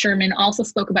Sherman also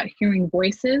spoke about hearing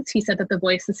voices. He said that the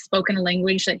voices spoke in a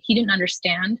language that he didn't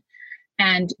understand,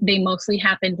 and they mostly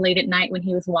happened late at night when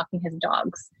he was walking his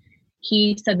dogs.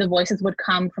 He said the voices would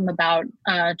come from about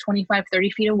 25, 30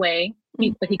 feet away,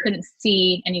 but he couldn't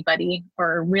see anybody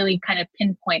or really kind of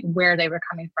pinpoint where they were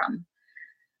coming from.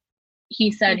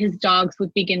 He said his dogs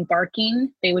would begin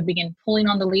barking, they would begin pulling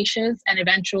on the leashes, and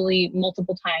eventually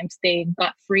multiple times they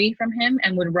got free from him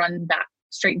and would run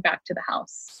straight back to the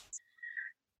house.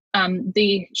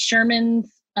 The Shermans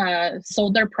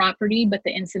sold their property, but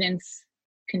the incidents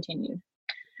continued.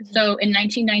 So in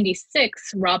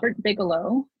 1996, Robert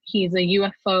Bigelow, he's a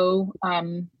UFO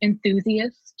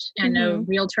enthusiast and a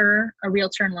realtor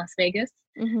in Las Vegas.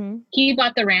 He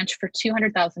bought the ranch for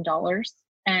 $200,000,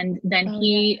 and then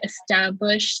he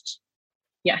established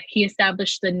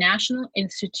the National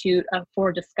Institute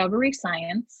for Discovery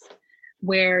Science,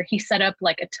 where he set up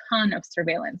like a ton of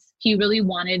surveillance. He really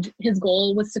his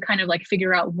goal was to kind of like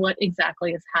figure out what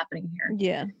exactly is happening here.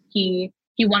 Yeah. He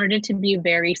wanted it to be a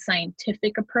very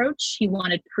scientific approach. He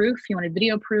wanted proof. He wanted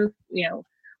video proof,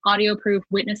 audio proof,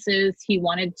 witnesses. He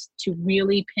wanted to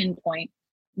really pinpoint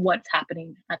what's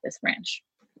happening at this ranch.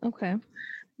 Okay.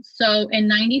 So in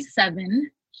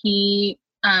 97, he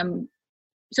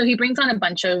so he brings on a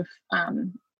bunch of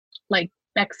like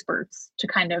experts to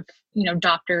kind of,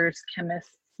 doctors,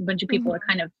 chemists, a bunch of people to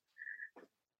kind of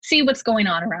see what's going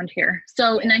on around here.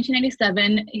 So in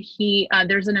 1997,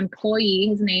 there's an employee,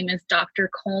 his name is Dr.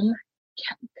 Colm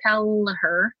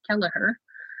Kelleher.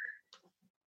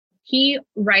 He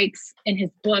writes in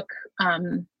his book,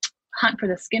 Hunt for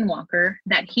the Skinwalker,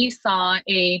 that he saw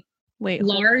a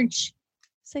large...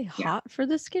 Say hot for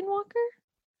the Skinwalker?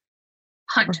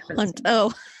 Hunt. For the hunt.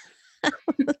 Oh.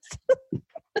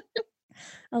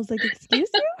 I was like, excuse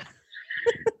you?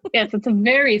 Yes, it's a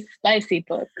very spicy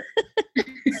book.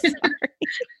 Sorry.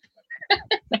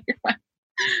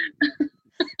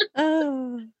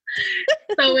 Oh.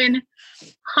 So in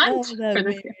Hunt for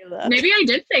the... Maybe I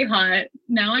did say hot.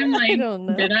 Now I'm like,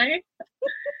 did I?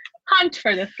 Hunt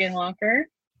for the Skinwalker.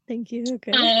 Thank you.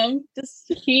 Okay.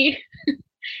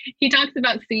 He talks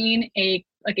about seeing a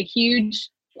huge,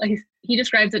 like he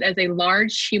describes it as a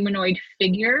large humanoid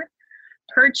figure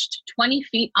perched 20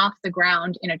 feet off the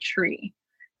ground in a tree.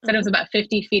 Said it was about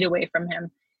 50 feet away from him.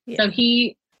 Yeah. So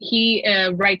he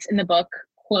writes in the book,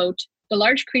 quote, "The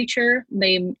large creature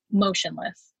lay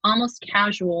motionless, almost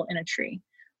casual in a tree.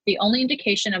 The only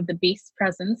indication of the beast's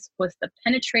presence was the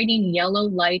penetrating yellow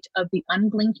light of the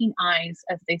unblinking eyes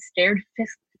as they stared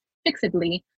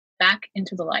fixedly back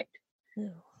into the light."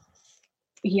 Ew.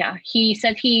 Yeah, he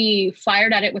said he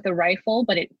fired at it with a rifle,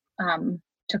 but it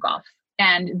took off,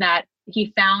 and that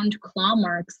he found claw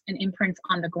marks and imprints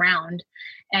on the ground,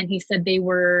 and he said they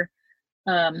were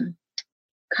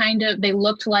they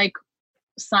looked like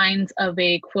signs of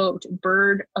a, quote,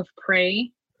 bird of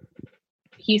prey.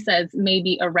 He says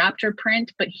maybe a raptor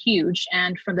print, but huge,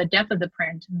 and from the depth of the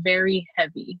print, very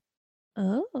heavy.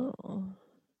 Oh.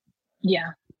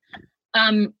 Yeah.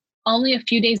 Only a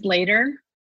few days later,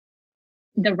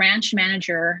 the ranch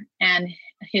manager and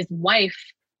his wife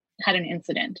had an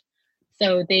incident.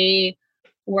 So they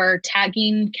were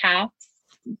tagging calves,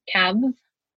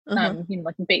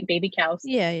 like baby cows,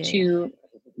 to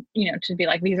be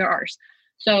like, these are ours.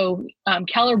 So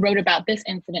Keller wrote about this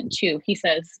incident too. He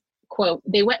says, quote,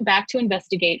 "They went back to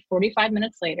investigate 45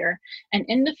 minutes later, and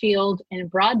in the field in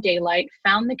broad daylight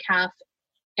found the calf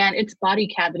and its body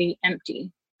cavity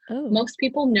empty. Oh. Most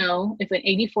people know if an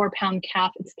 84-pound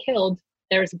calf is killed,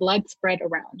 there's blood spread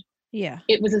around. Yeah.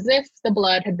 It was as if the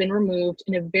blood had been removed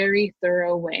in a very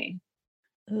thorough way."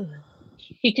 Ugh.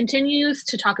 He continues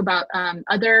to talk about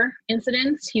other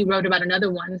incidents. He wrote about another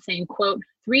one saying, quote,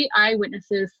 "3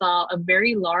 eyewitnesses saw a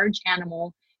very large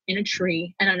animal in a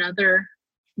tree and another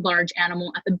large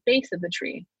animal at the base of the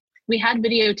tree. We had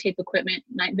videotape equipment,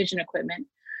 night vision equipment.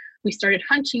 We started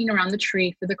hunting around the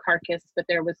tree for the carcass, but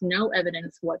there was no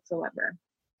evidence whatsoever."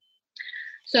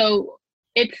 So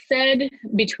it's said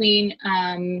between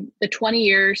the 20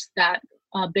 years that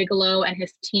Bigelow and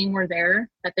his team were there,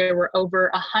 that there were over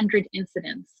 100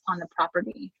 incidents on the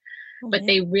property, but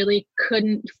they really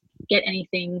couldn't get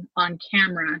anything on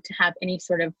camera to have any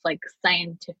sort of like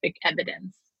scientific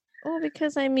evidence. Well,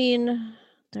 because I mean,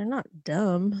 they're not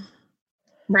dumb.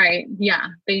 Right. Yeah.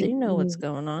 They know what's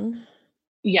going on.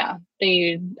 Yeah.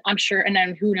 I'm sure. And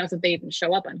then who knows if they even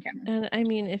show up on camera. And I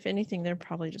mean, if anything, they're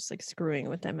probably just like screwing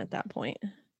with them at that point.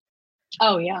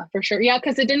 Oh yeah, for sure. Yeah.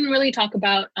 Cause it didn't really talk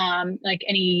about like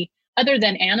any other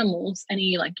than animals,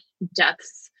 any like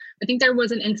deaths. I think there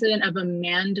was an incident of a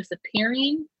man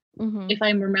disappearing. Mm-hmm. If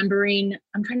I'm remembering,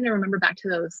 I'm trying to remember back to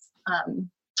those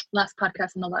last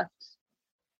podcast on the left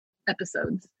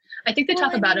episodes. I think they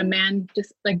talk about a man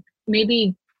just like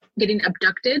maybe getting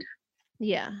abducted.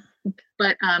 Yeah.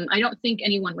 But I don't think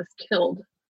anyone was killed.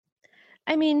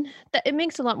 I mean, it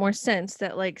makes a lot more sense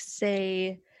that like,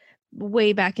 say,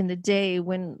 way back in the day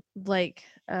when like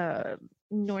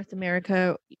North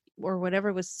America or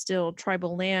whatever was still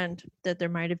tribal land, that there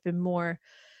might have been more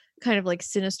kind of like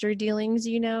sinister dealings,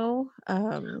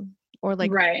 or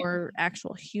like more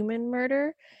actual human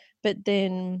murder. But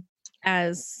then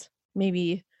as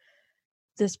maybe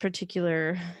this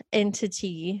particular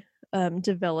entity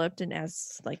developed, and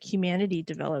as like humanity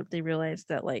developed, they realized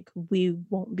that like we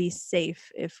won't be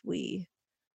safe if we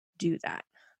do that.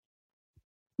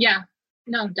 Yeah,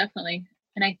 no, definitely.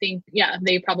 And I think, yeah,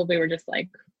 they probably were just like,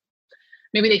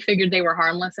 maybe they figured they were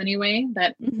harmless anyway,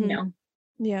 that,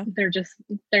 yeah,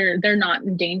 they're not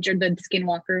in danger. The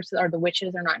skinwalkers or the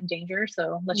witches are not in danger.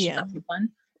 So let's just have some fun.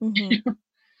 Mm-hmm.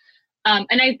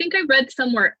 And I think I read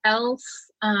somewhere else,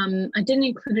 I didn't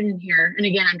include it in here. And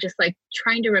again, I'm just like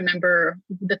trying to remember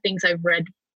the things I've read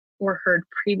or heard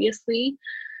previously.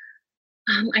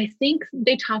 I think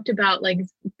they talked about like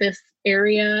this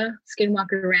area,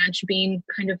 Skinwalker Ranch, being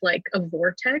kind of like a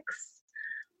vortex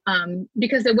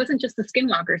because it wasn't just the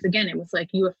skinwalkers. Again, it was like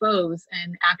UFOs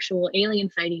and actual alien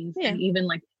sightings, Yeah. and even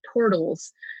like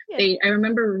portals. Yeah. I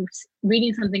remember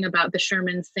reading something about the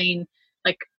Shermans saying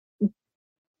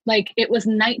like it was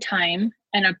nighttime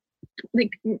and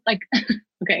like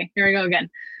okay, here we go again.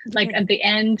 Like Yeah. at the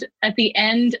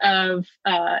end of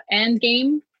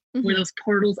Endgame, where those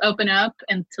portals open up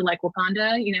and to like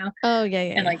Wakanda, you know. Oh yeah.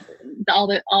 And like all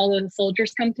the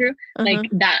soldiers come through, like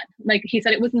that. Like he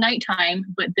said, it was nighttime,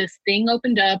 but this thing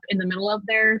opened up in the middle of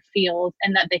their field,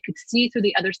 and that they could see through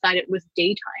the other side. It was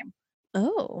daytime.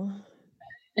 Oh.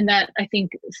 And that I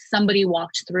think somebody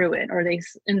walked through it,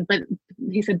 but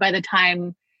he said by the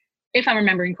time, if I'm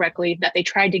remembering correctly, that they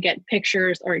tried to get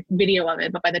pictures or video of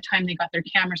it, but by the time they got their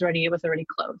cameras ready, it was already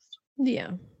closed.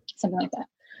 Yeah. Something like that.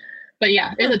 But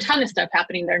yeah, there's a ton of stuff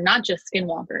happening there, not just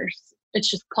skinwalkers. It's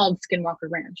just called Skinwalker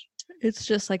Ranch. It's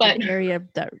just like an area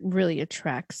that really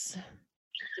attracts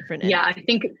different energy. Yeah, I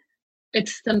think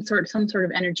it's some sort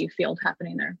of energy field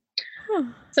happening there. Huh.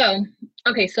 So,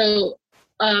 okay, so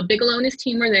Bigelow and his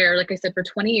team were there, like I said, for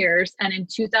 20 years. And in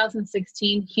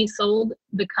 2016, he sold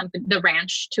the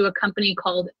ranch to a company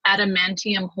called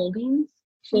Adamantium Holdings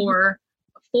for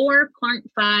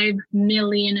 $4.5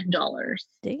 million.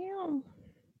 Damn.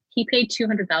 He paid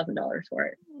 $200,000 for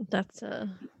it.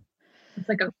 It's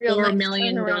like a $4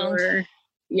 million.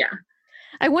 Yeah.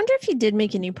 I wonder if he did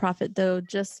make any profit though,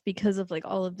 just because of like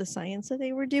all of the science that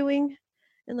they were doing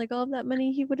and like all of that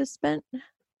money he would have spent.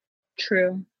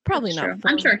 True. Probably not. True.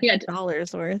 I'm sure he had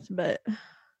dollars worth, but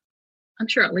I'm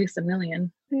sure at least $1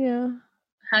 million. Yeah.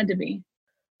 Had to be.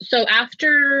 So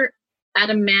after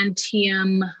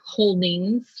Adamantium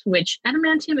Holdings, which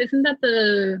adamantium, isn't that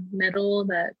the metal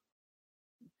that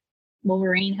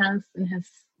Wolverine has in his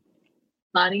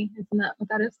body? Isn't that what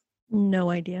that is?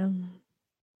 No idea.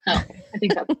 Oh, I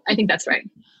think that's right.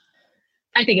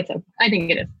 I think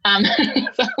it is.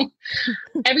 So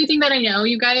everything that I know,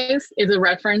 you guys, is a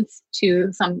reference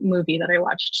to some movie that I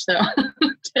watched. So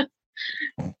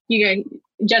you guys,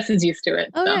 Jess is used to it.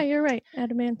 Oh so. Yeah, you're right.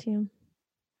 Adamantium.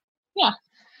 Yeah.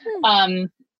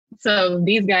 So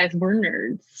these guys were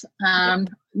nerds.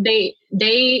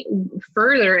 They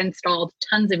further installed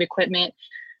tons of equipment,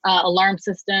 alarm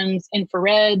systems,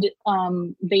 infrared.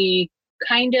 They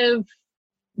kind of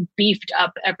beefed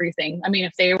up everything. I mean,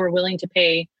 if they were willing to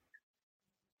pay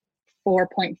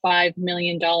 $4.5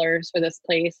 million for this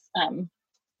place,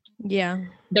 yeah,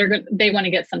 they want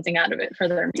to get something out of it for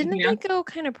their. Didn't they go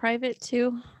kind of private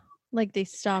too? Like they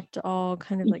stopped all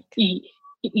kind of like.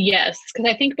 Yes,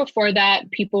 because I think before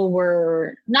that people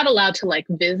were not allowed to like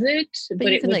visit, but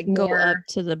you it can was like more, go up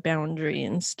to the boundary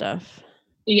and stuff.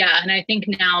 Yeah, and I think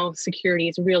now security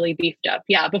is really beefed up.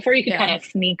 Yeah, before you could kind of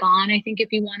sneak on, I think,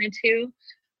 if you wanted to.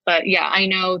 But yeah, I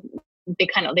know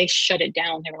they shut it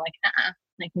down. They were like,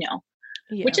 like no,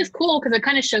 which is cool because it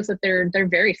kind of shows that they're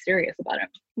very serious about it.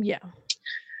 Yeah.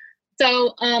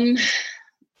 So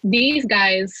these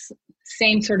guys,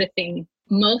 same sort of thing.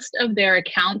 Most of their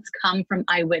accounts come from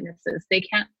eyewitnesses. They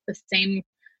can't, the same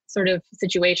sort of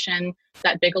situation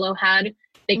that Bigelow had.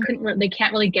 They they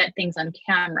can't really get things on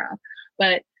camera.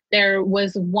 But there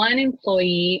was one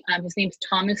employee, his name's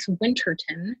Thomas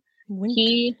Winterton.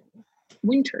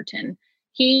 Winterton.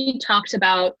 He talked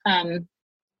about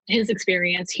his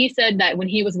experience. He said that when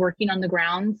he was working on the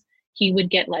grounds, he would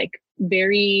get like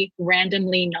very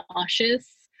randomly nauseous,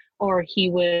 or he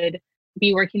would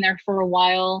be working there for a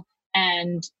while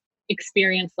and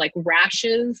experience like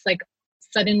rashes, like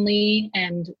suddenly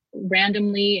and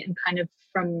randomly and kind of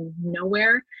from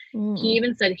nowhere. He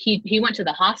even said he went to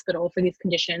the hospital for these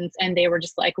conditions, and they were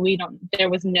just like, there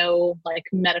was no like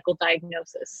medical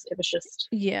diagnosis. It was just,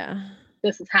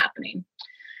 this is happening.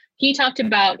 He talked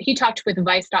with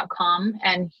Vice.com,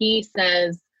 and he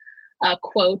says,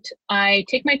 quote, "I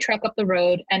take my truck up the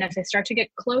road, and as I start to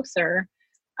get closer,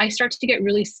 I start to get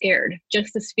really scared,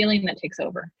 just this feeling that takes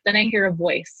over. Then I hear a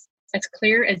voice, as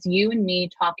clear as you and me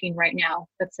talking right now,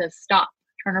 that says, 'Stop,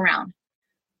 turn around.'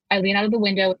 I lean out of the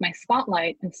window with my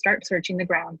spotlight and start searching the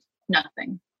ground.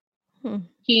 Nothing."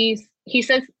 He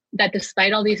says that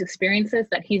despite all these experiences,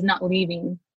 that he's not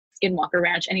leaving Skinwalker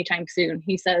Ranch anytime soon.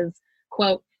 He says,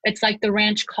 quote, "It's like the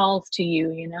ranch calls to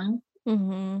you, you know?"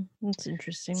 That's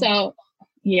interesting. So,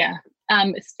 yeah.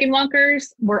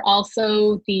 Skinwalkers were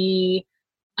also the,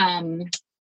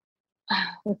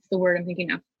 what's the word I'm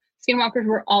thinking of? Skinwalkers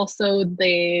were also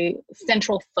the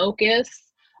central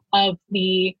focus of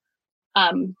the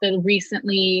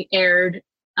recently aired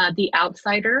The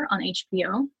Outsider on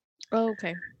HBO. Oh,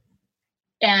 okay.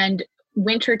 And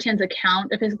Winterton's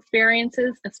account of his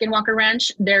experiences at Skinwalker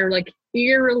Ranch, they're like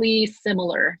eerily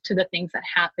similar to the things that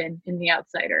happen in The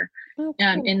Outsider. Oh,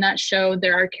 cool. In that show,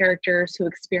 there are characters who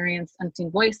experience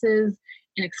unseen voices,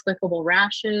 inexplicable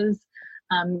rashes,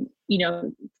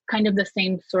 kind of the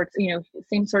same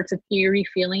sorts of eerie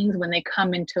feelings when they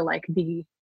come into like the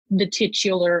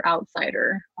titular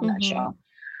outsider on that show.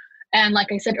 And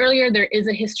like I said earlier, there is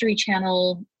a History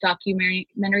Channel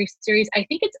documentary series. I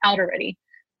think it's out already,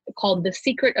 called The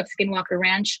Secret of Skinwalker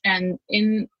Ranch. And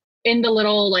in the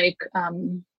little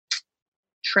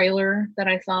trailer that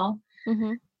I saw,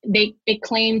 it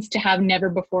claims to have never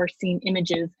before seen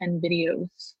images and videos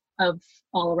of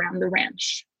all around the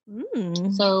ranch.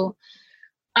 So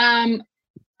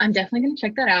I'm definitely going to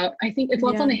check that out. I think it's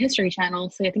on the History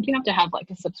Channel, so I think you have to have like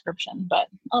a subscription, but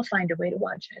I'll find a way to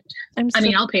watch it.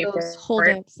 I'll pay for it.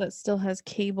 Holdups that still has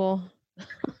cable.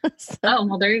 So oh,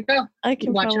 well, there you go. I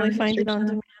can probably find it on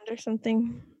demand or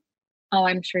something. Oh,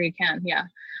 I'm sure you can. Yeah.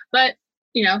 But,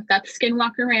 that's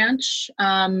Skinwalker Ranch.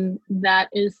 That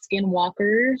is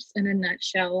Skinwalkers in a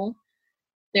nutshell.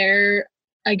 There,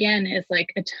 again, is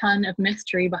like a ton of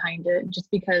mystery behind it,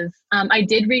 just because I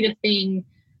did read a thing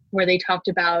where they talked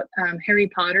about Harry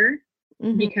Potter,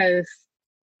 because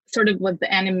sort of with the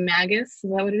animagus, is that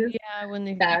what it is? Yeah, when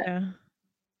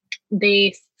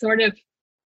they sort of,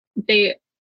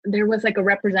 there was like a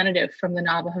representative from the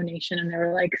Navajo Nation, and they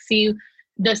were like, see,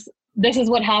 this is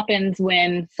what happens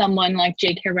when someone like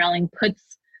J.K. Rowling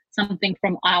puts something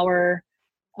from our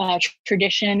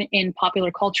tradition in popular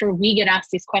culture. We get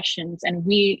asked these questions, and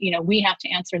we have to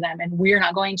answer them, and we're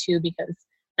not going to, because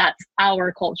that's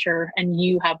our culture and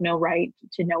you have no right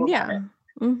to know about it.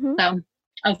 So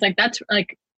I was like, that's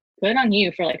like good on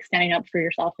you for like standing up for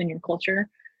yourself and your culture.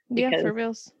 Yeah, for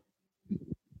reals.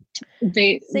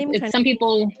 Some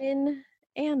people in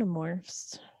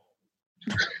Animorphs.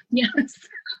 Yes.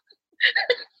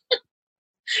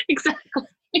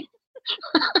 Exactly.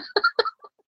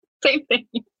 Same thing.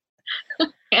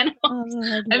 I've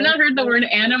not heard the word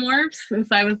Animorphs since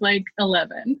I was like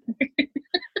 11.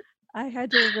 I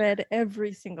had to read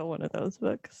every single one of those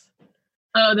books.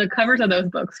 Oh, the covers of those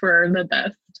books were the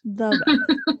best. But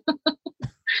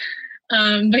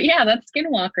yeah, that's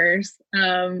Skinwalkers.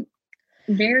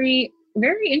 Very,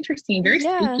 very interesting. Very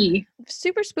spooky.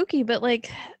 Super spooky. But like,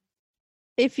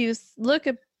 if you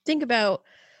think about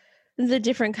the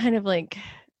different kind of like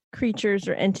creatures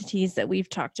or entities that we've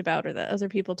talked about or that other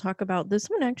people talk about, this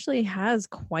one actually has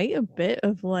quite a bit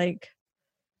of like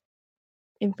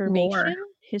information,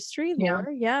 history,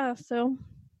 lore. So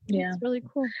it's really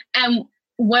cool. And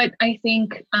what I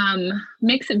think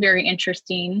makes it very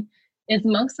interesting is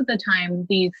most of the time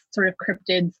these sort of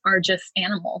cryptids are just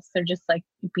animals. They're just like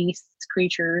beasts,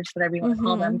 creatures, whatever you want to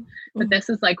call them. But this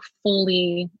is like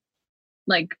fully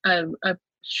like a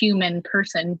human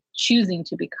person choosing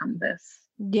to become this.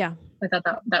 Yeah. I thought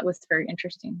that was very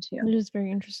interesting too. It is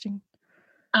very interesting.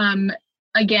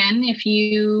 Again, if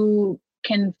you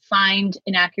can find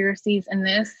inaccuracies in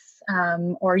this,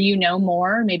 or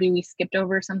more, maybe we skipped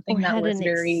over something or that was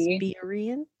very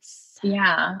experience.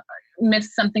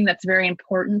 Missed something that's very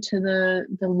important to the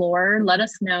lore. Let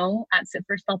us know at Sit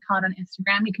for Spell Pod on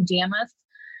Instagram. You can DM us,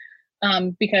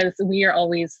 because we are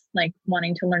always like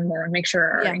wanting to learn more and make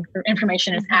sure our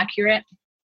information is accurate.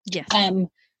 Yes.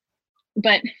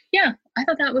 But yeah, I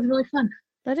thought that was really fun.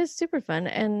 That is super fun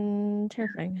and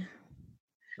terrifying.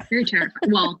 Very terrifying.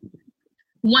 Well,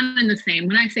 one and the same.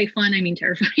 When I say fun, I mean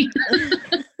terrifying.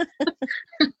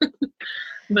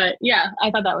 But yeah,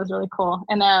 I thought that was really cool.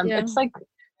 And it's like,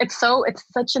 it's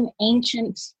such an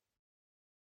ancient,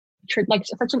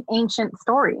 such an ancient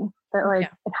story that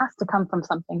like it has to come from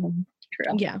something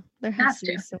true. Yeah, there has to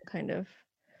be some kind of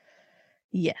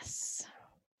Yeah.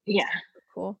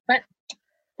 Cool. But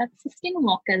that's the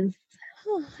Skinwalkers.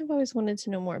 Oh, I've always wanted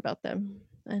to know more about them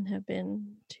and have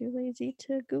been too lazy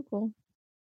to Google.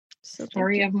 So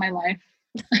story of my life.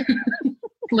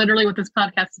 Literally what this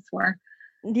podcast is for.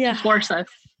 Yeah. Force us.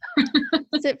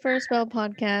 Sit for a Spell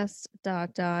podcast ...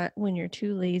 when you're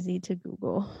too lazy to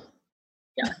Google.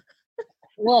 Yeah.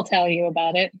 We'll tell you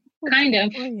about it. Kind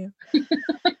of.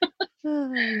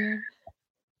 Oh,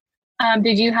 yeah.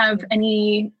 Did you have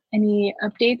any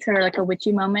updates or like a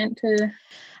witchy moment to?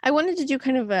 I wanted to do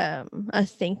kind of a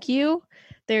thank you.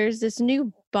 There's this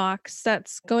new box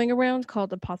that's going around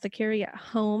called Apothecary at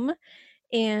Home,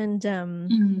 and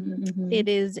it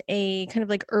is a kind of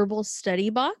like herbal study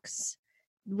box,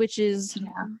 which is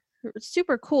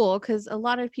super cool because a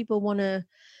lot of people want to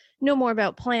know more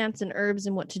about plants and herbs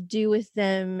and what to do with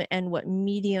them and what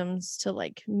mediums to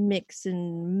like mix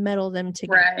and meddle them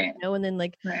together, and then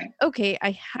like okay,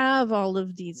 I have all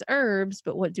of these herbs,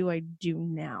 but what do I do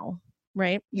now?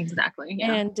 right? Exactly.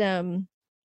 Yeah. And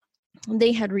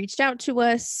they had reached out to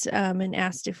us and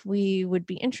asked if we would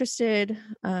be interested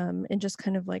in just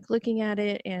kind of like looking at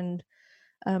it and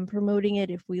promoting it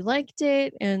if we liked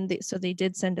it. And so they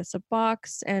did send us a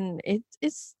box, and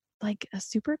it's like a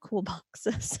super cool box.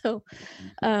 So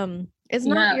it's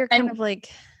not Yeah. your kind of like,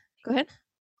 go ahead.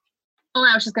 Oh,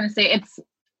 I was just going to say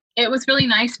it was really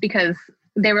nice because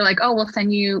they were like, oh, we'll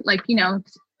send you like, you know,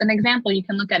 an example, you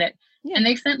can look at it. Yeah. And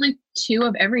they sent like 2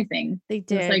 of everything. They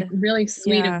did. It was like really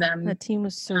sweet of them. That team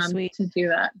was so sweet to do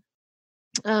that.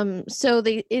 So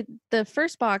the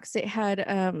first box, it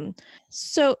had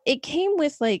so it came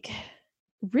with like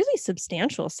really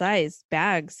substantial size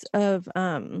bags of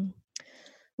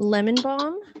lemon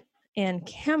balm and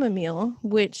chamomile,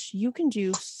 which you can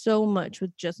do so much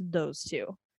with just those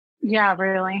 2. Yeah,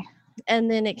 really.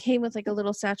 And then it came with like a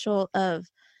little satchel of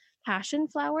passion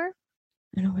flower.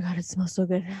 And oh my God, it smells so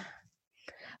good.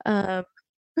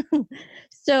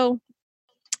 So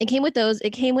it came with those.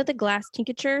 It came with a glass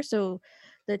tincture. So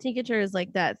the tincture is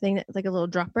like that thing that's like a little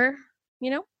dropper, you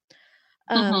know?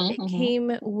 It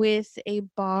came with a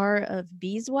bar of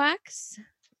beeswax.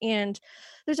 And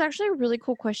there's actually a really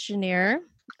cool questionnaire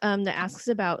that asks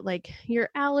about like your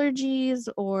allergies,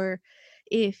 or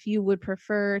if you would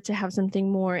prefer to have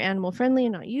something more animal friendly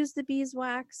and not use the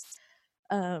beeswax.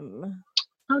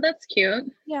 Oh, that's cute.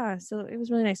 Yeah, so it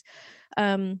was really nice.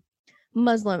 A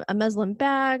muslin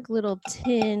bag, little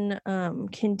tin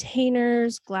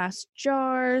containers, glass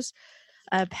jars,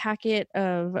 a packet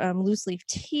of loose leaf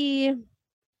tea.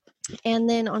 And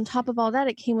then on top of all that,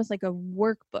 it came with like a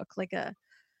workbook, like a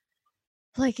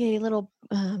little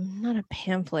not a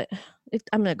pamphlet,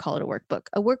 I'm going to call it a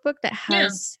workbook that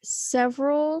has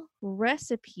several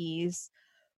recipes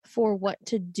for what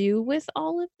to do with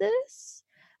all of this,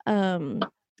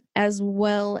 as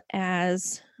well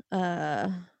as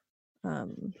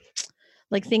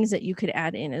like things that you could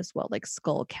add in as well, like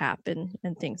skull cap and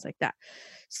things like that.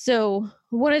 So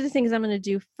one of the things I'm going to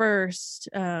do first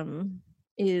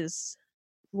is,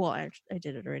 well, I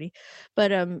did it already,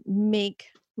 but make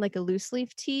like a loose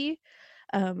leaf tea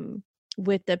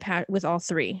with all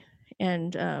 3.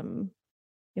 And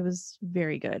it was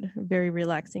very good, very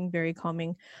relaxing, very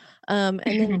calming. And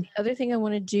then the other thing I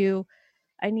want to do,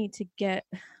 I need to get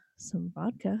some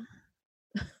vodka.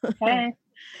 Okay.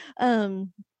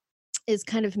 Is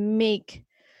kind of make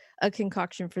a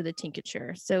concoction for the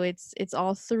tincture. So it's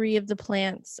all 3 of the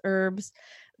plants, herbs,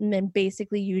 and then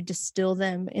basically you distill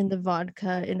them in the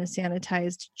vodka in a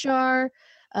sanitized jar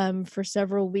for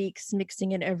several weeks,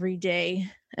 mixing it every day,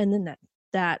 and then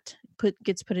that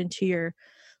gets put into your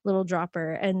little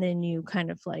dropper, and then you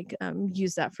kind of like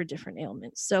use that for different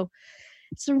ailments. So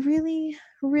it's a really,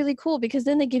 really cool, because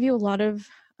then they give you a lot of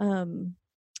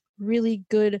really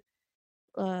good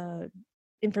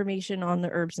information on the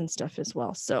herbs and stuff as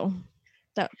well. So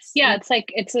that's it's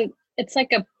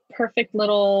like a perfect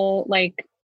little, like,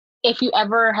 if you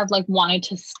ever have like wanted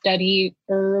to study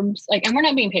herbs, like, and we're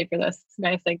not being paid for this,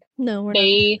 guys, like, no, we're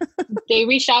not. They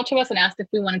reached out to us and asked if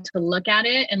we wanted to look at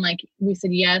it, and like we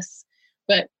said yes.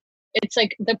 But it's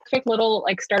like the perfect little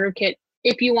like starter kit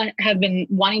if you have been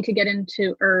wanting to get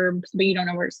into herbs but you don't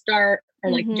know where to start,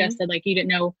 or like Jess said, like you didn't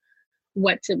know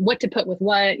what to put with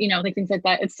what, you know, like things like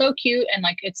that. It's so cute, and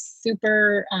like it's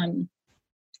super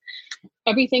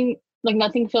everything, like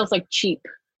nothing feels like cheap,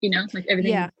 you know, like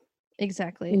everything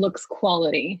exactly looks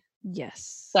quality.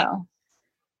 Yes. So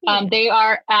they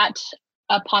are at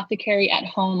Apothecary at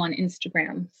Home on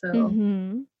Instagram. So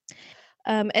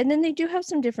and then they do have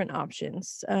some different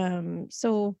options.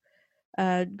 So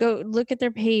go look at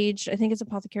their page. I think it's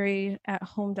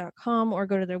apothecary@home.com, or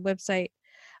go to their website.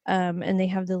 And they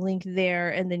have the link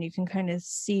there, and then you can kind of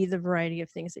see the variety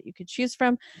of things that you could choose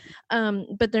from.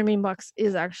 But their main box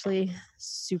is actually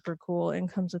super cool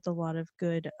and comes with a lot of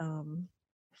good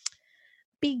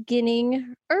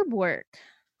beginning herb work,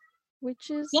 which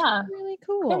is really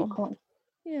cool. Very cool.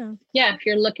 Yeah, if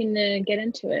you're looking to get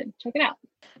into it, check it out.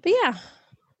 But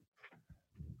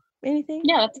anything?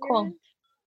 Yeah, that's cool.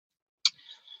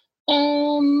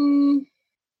 No.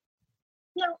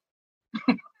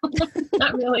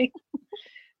 Not really.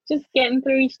 Just getting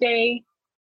through each day,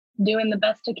 doing the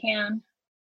best I can.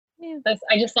 Yeah.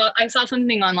 I saw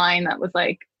something online that was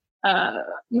like,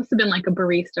 must have been like a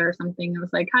barista or something. It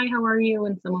was like, "Hi, how are you?"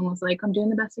 And someone was like, "I'm doing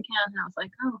the best I can." And I was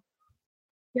like, "Oh,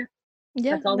 yeah,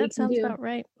 that's all that sounds about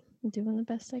right. I'm doing the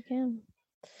best I can."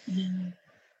 Yeah.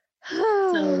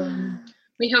 So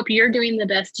we hope you're doing the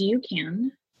best you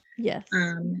can. Yes.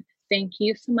 Thank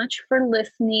you so much for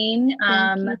listening.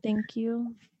 Thank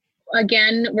you.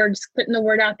 again, we're just putting the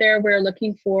word out there. We're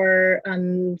looking for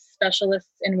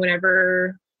specialists in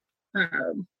whatever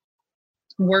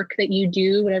work that you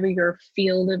do, whatever your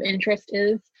field of interest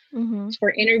is.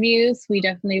 For interviews, we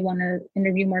definitely want to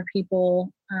interview more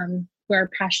people who are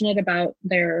passionate about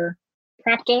their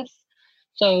practice.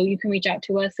 So you can reach out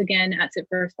to us again at Sit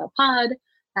for a Spell Pod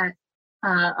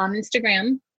on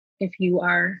Instagram if you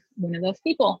are one of those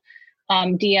people.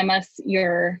 DM us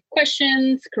your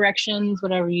questions, corrections,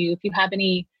 whatever if you have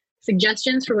any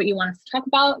suggestions for what you want us to talk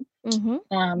about, you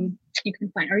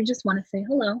can find, or you just want to say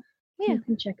hello, you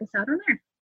can check us out on there.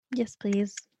 Yes,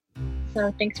 please.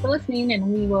 So thanks for listening, and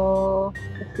we will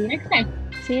see you next time.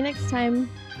 See you next time.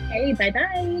 Hey,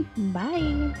 bye-bye.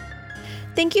 Bye.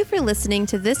 Thank you for listening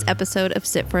to this episode of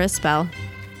Sit for a Spell.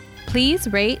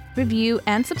 Please rate, review,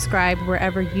 and subscribe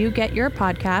wherever you get your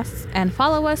podcasts, and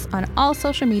follow us on all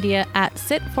social media at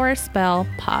Sit for a Spell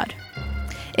Pod.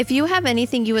 If you have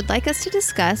anything you would like us to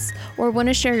discuss or want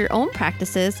to share your own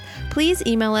practices, please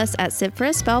email us at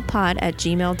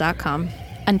sitforaspellpod@gmail.com.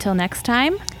 Until next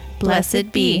time,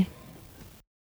 blessed be.